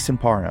by Jason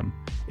Parham,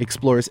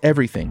 explores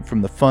everything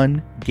from the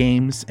fun,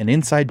 games, and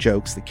inside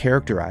jokes that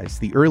characterize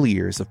the early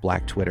years of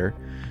Black Twitter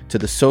to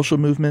the social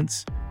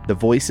movements, the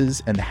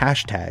voices, and the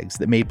hashtags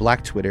that made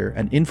Black Twitter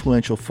an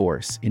influential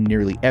force in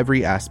nearly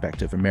every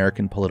aspect of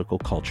American political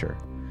culture.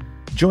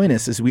 Join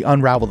us as we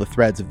unravel the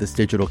threads of this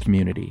digital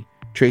community,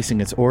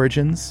 tracing its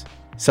origins,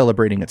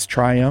 celebrating its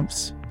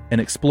triumphs, and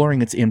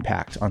exploring its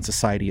impact on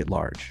society at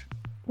large.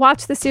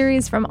 Watch the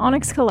series from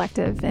Onyx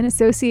Collective in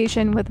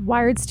association with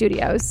Wired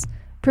Studios,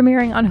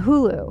 premiering on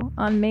Hulu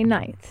on May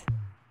 9th.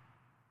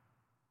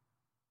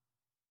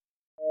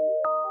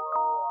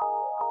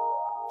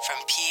 From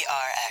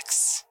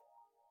PRX.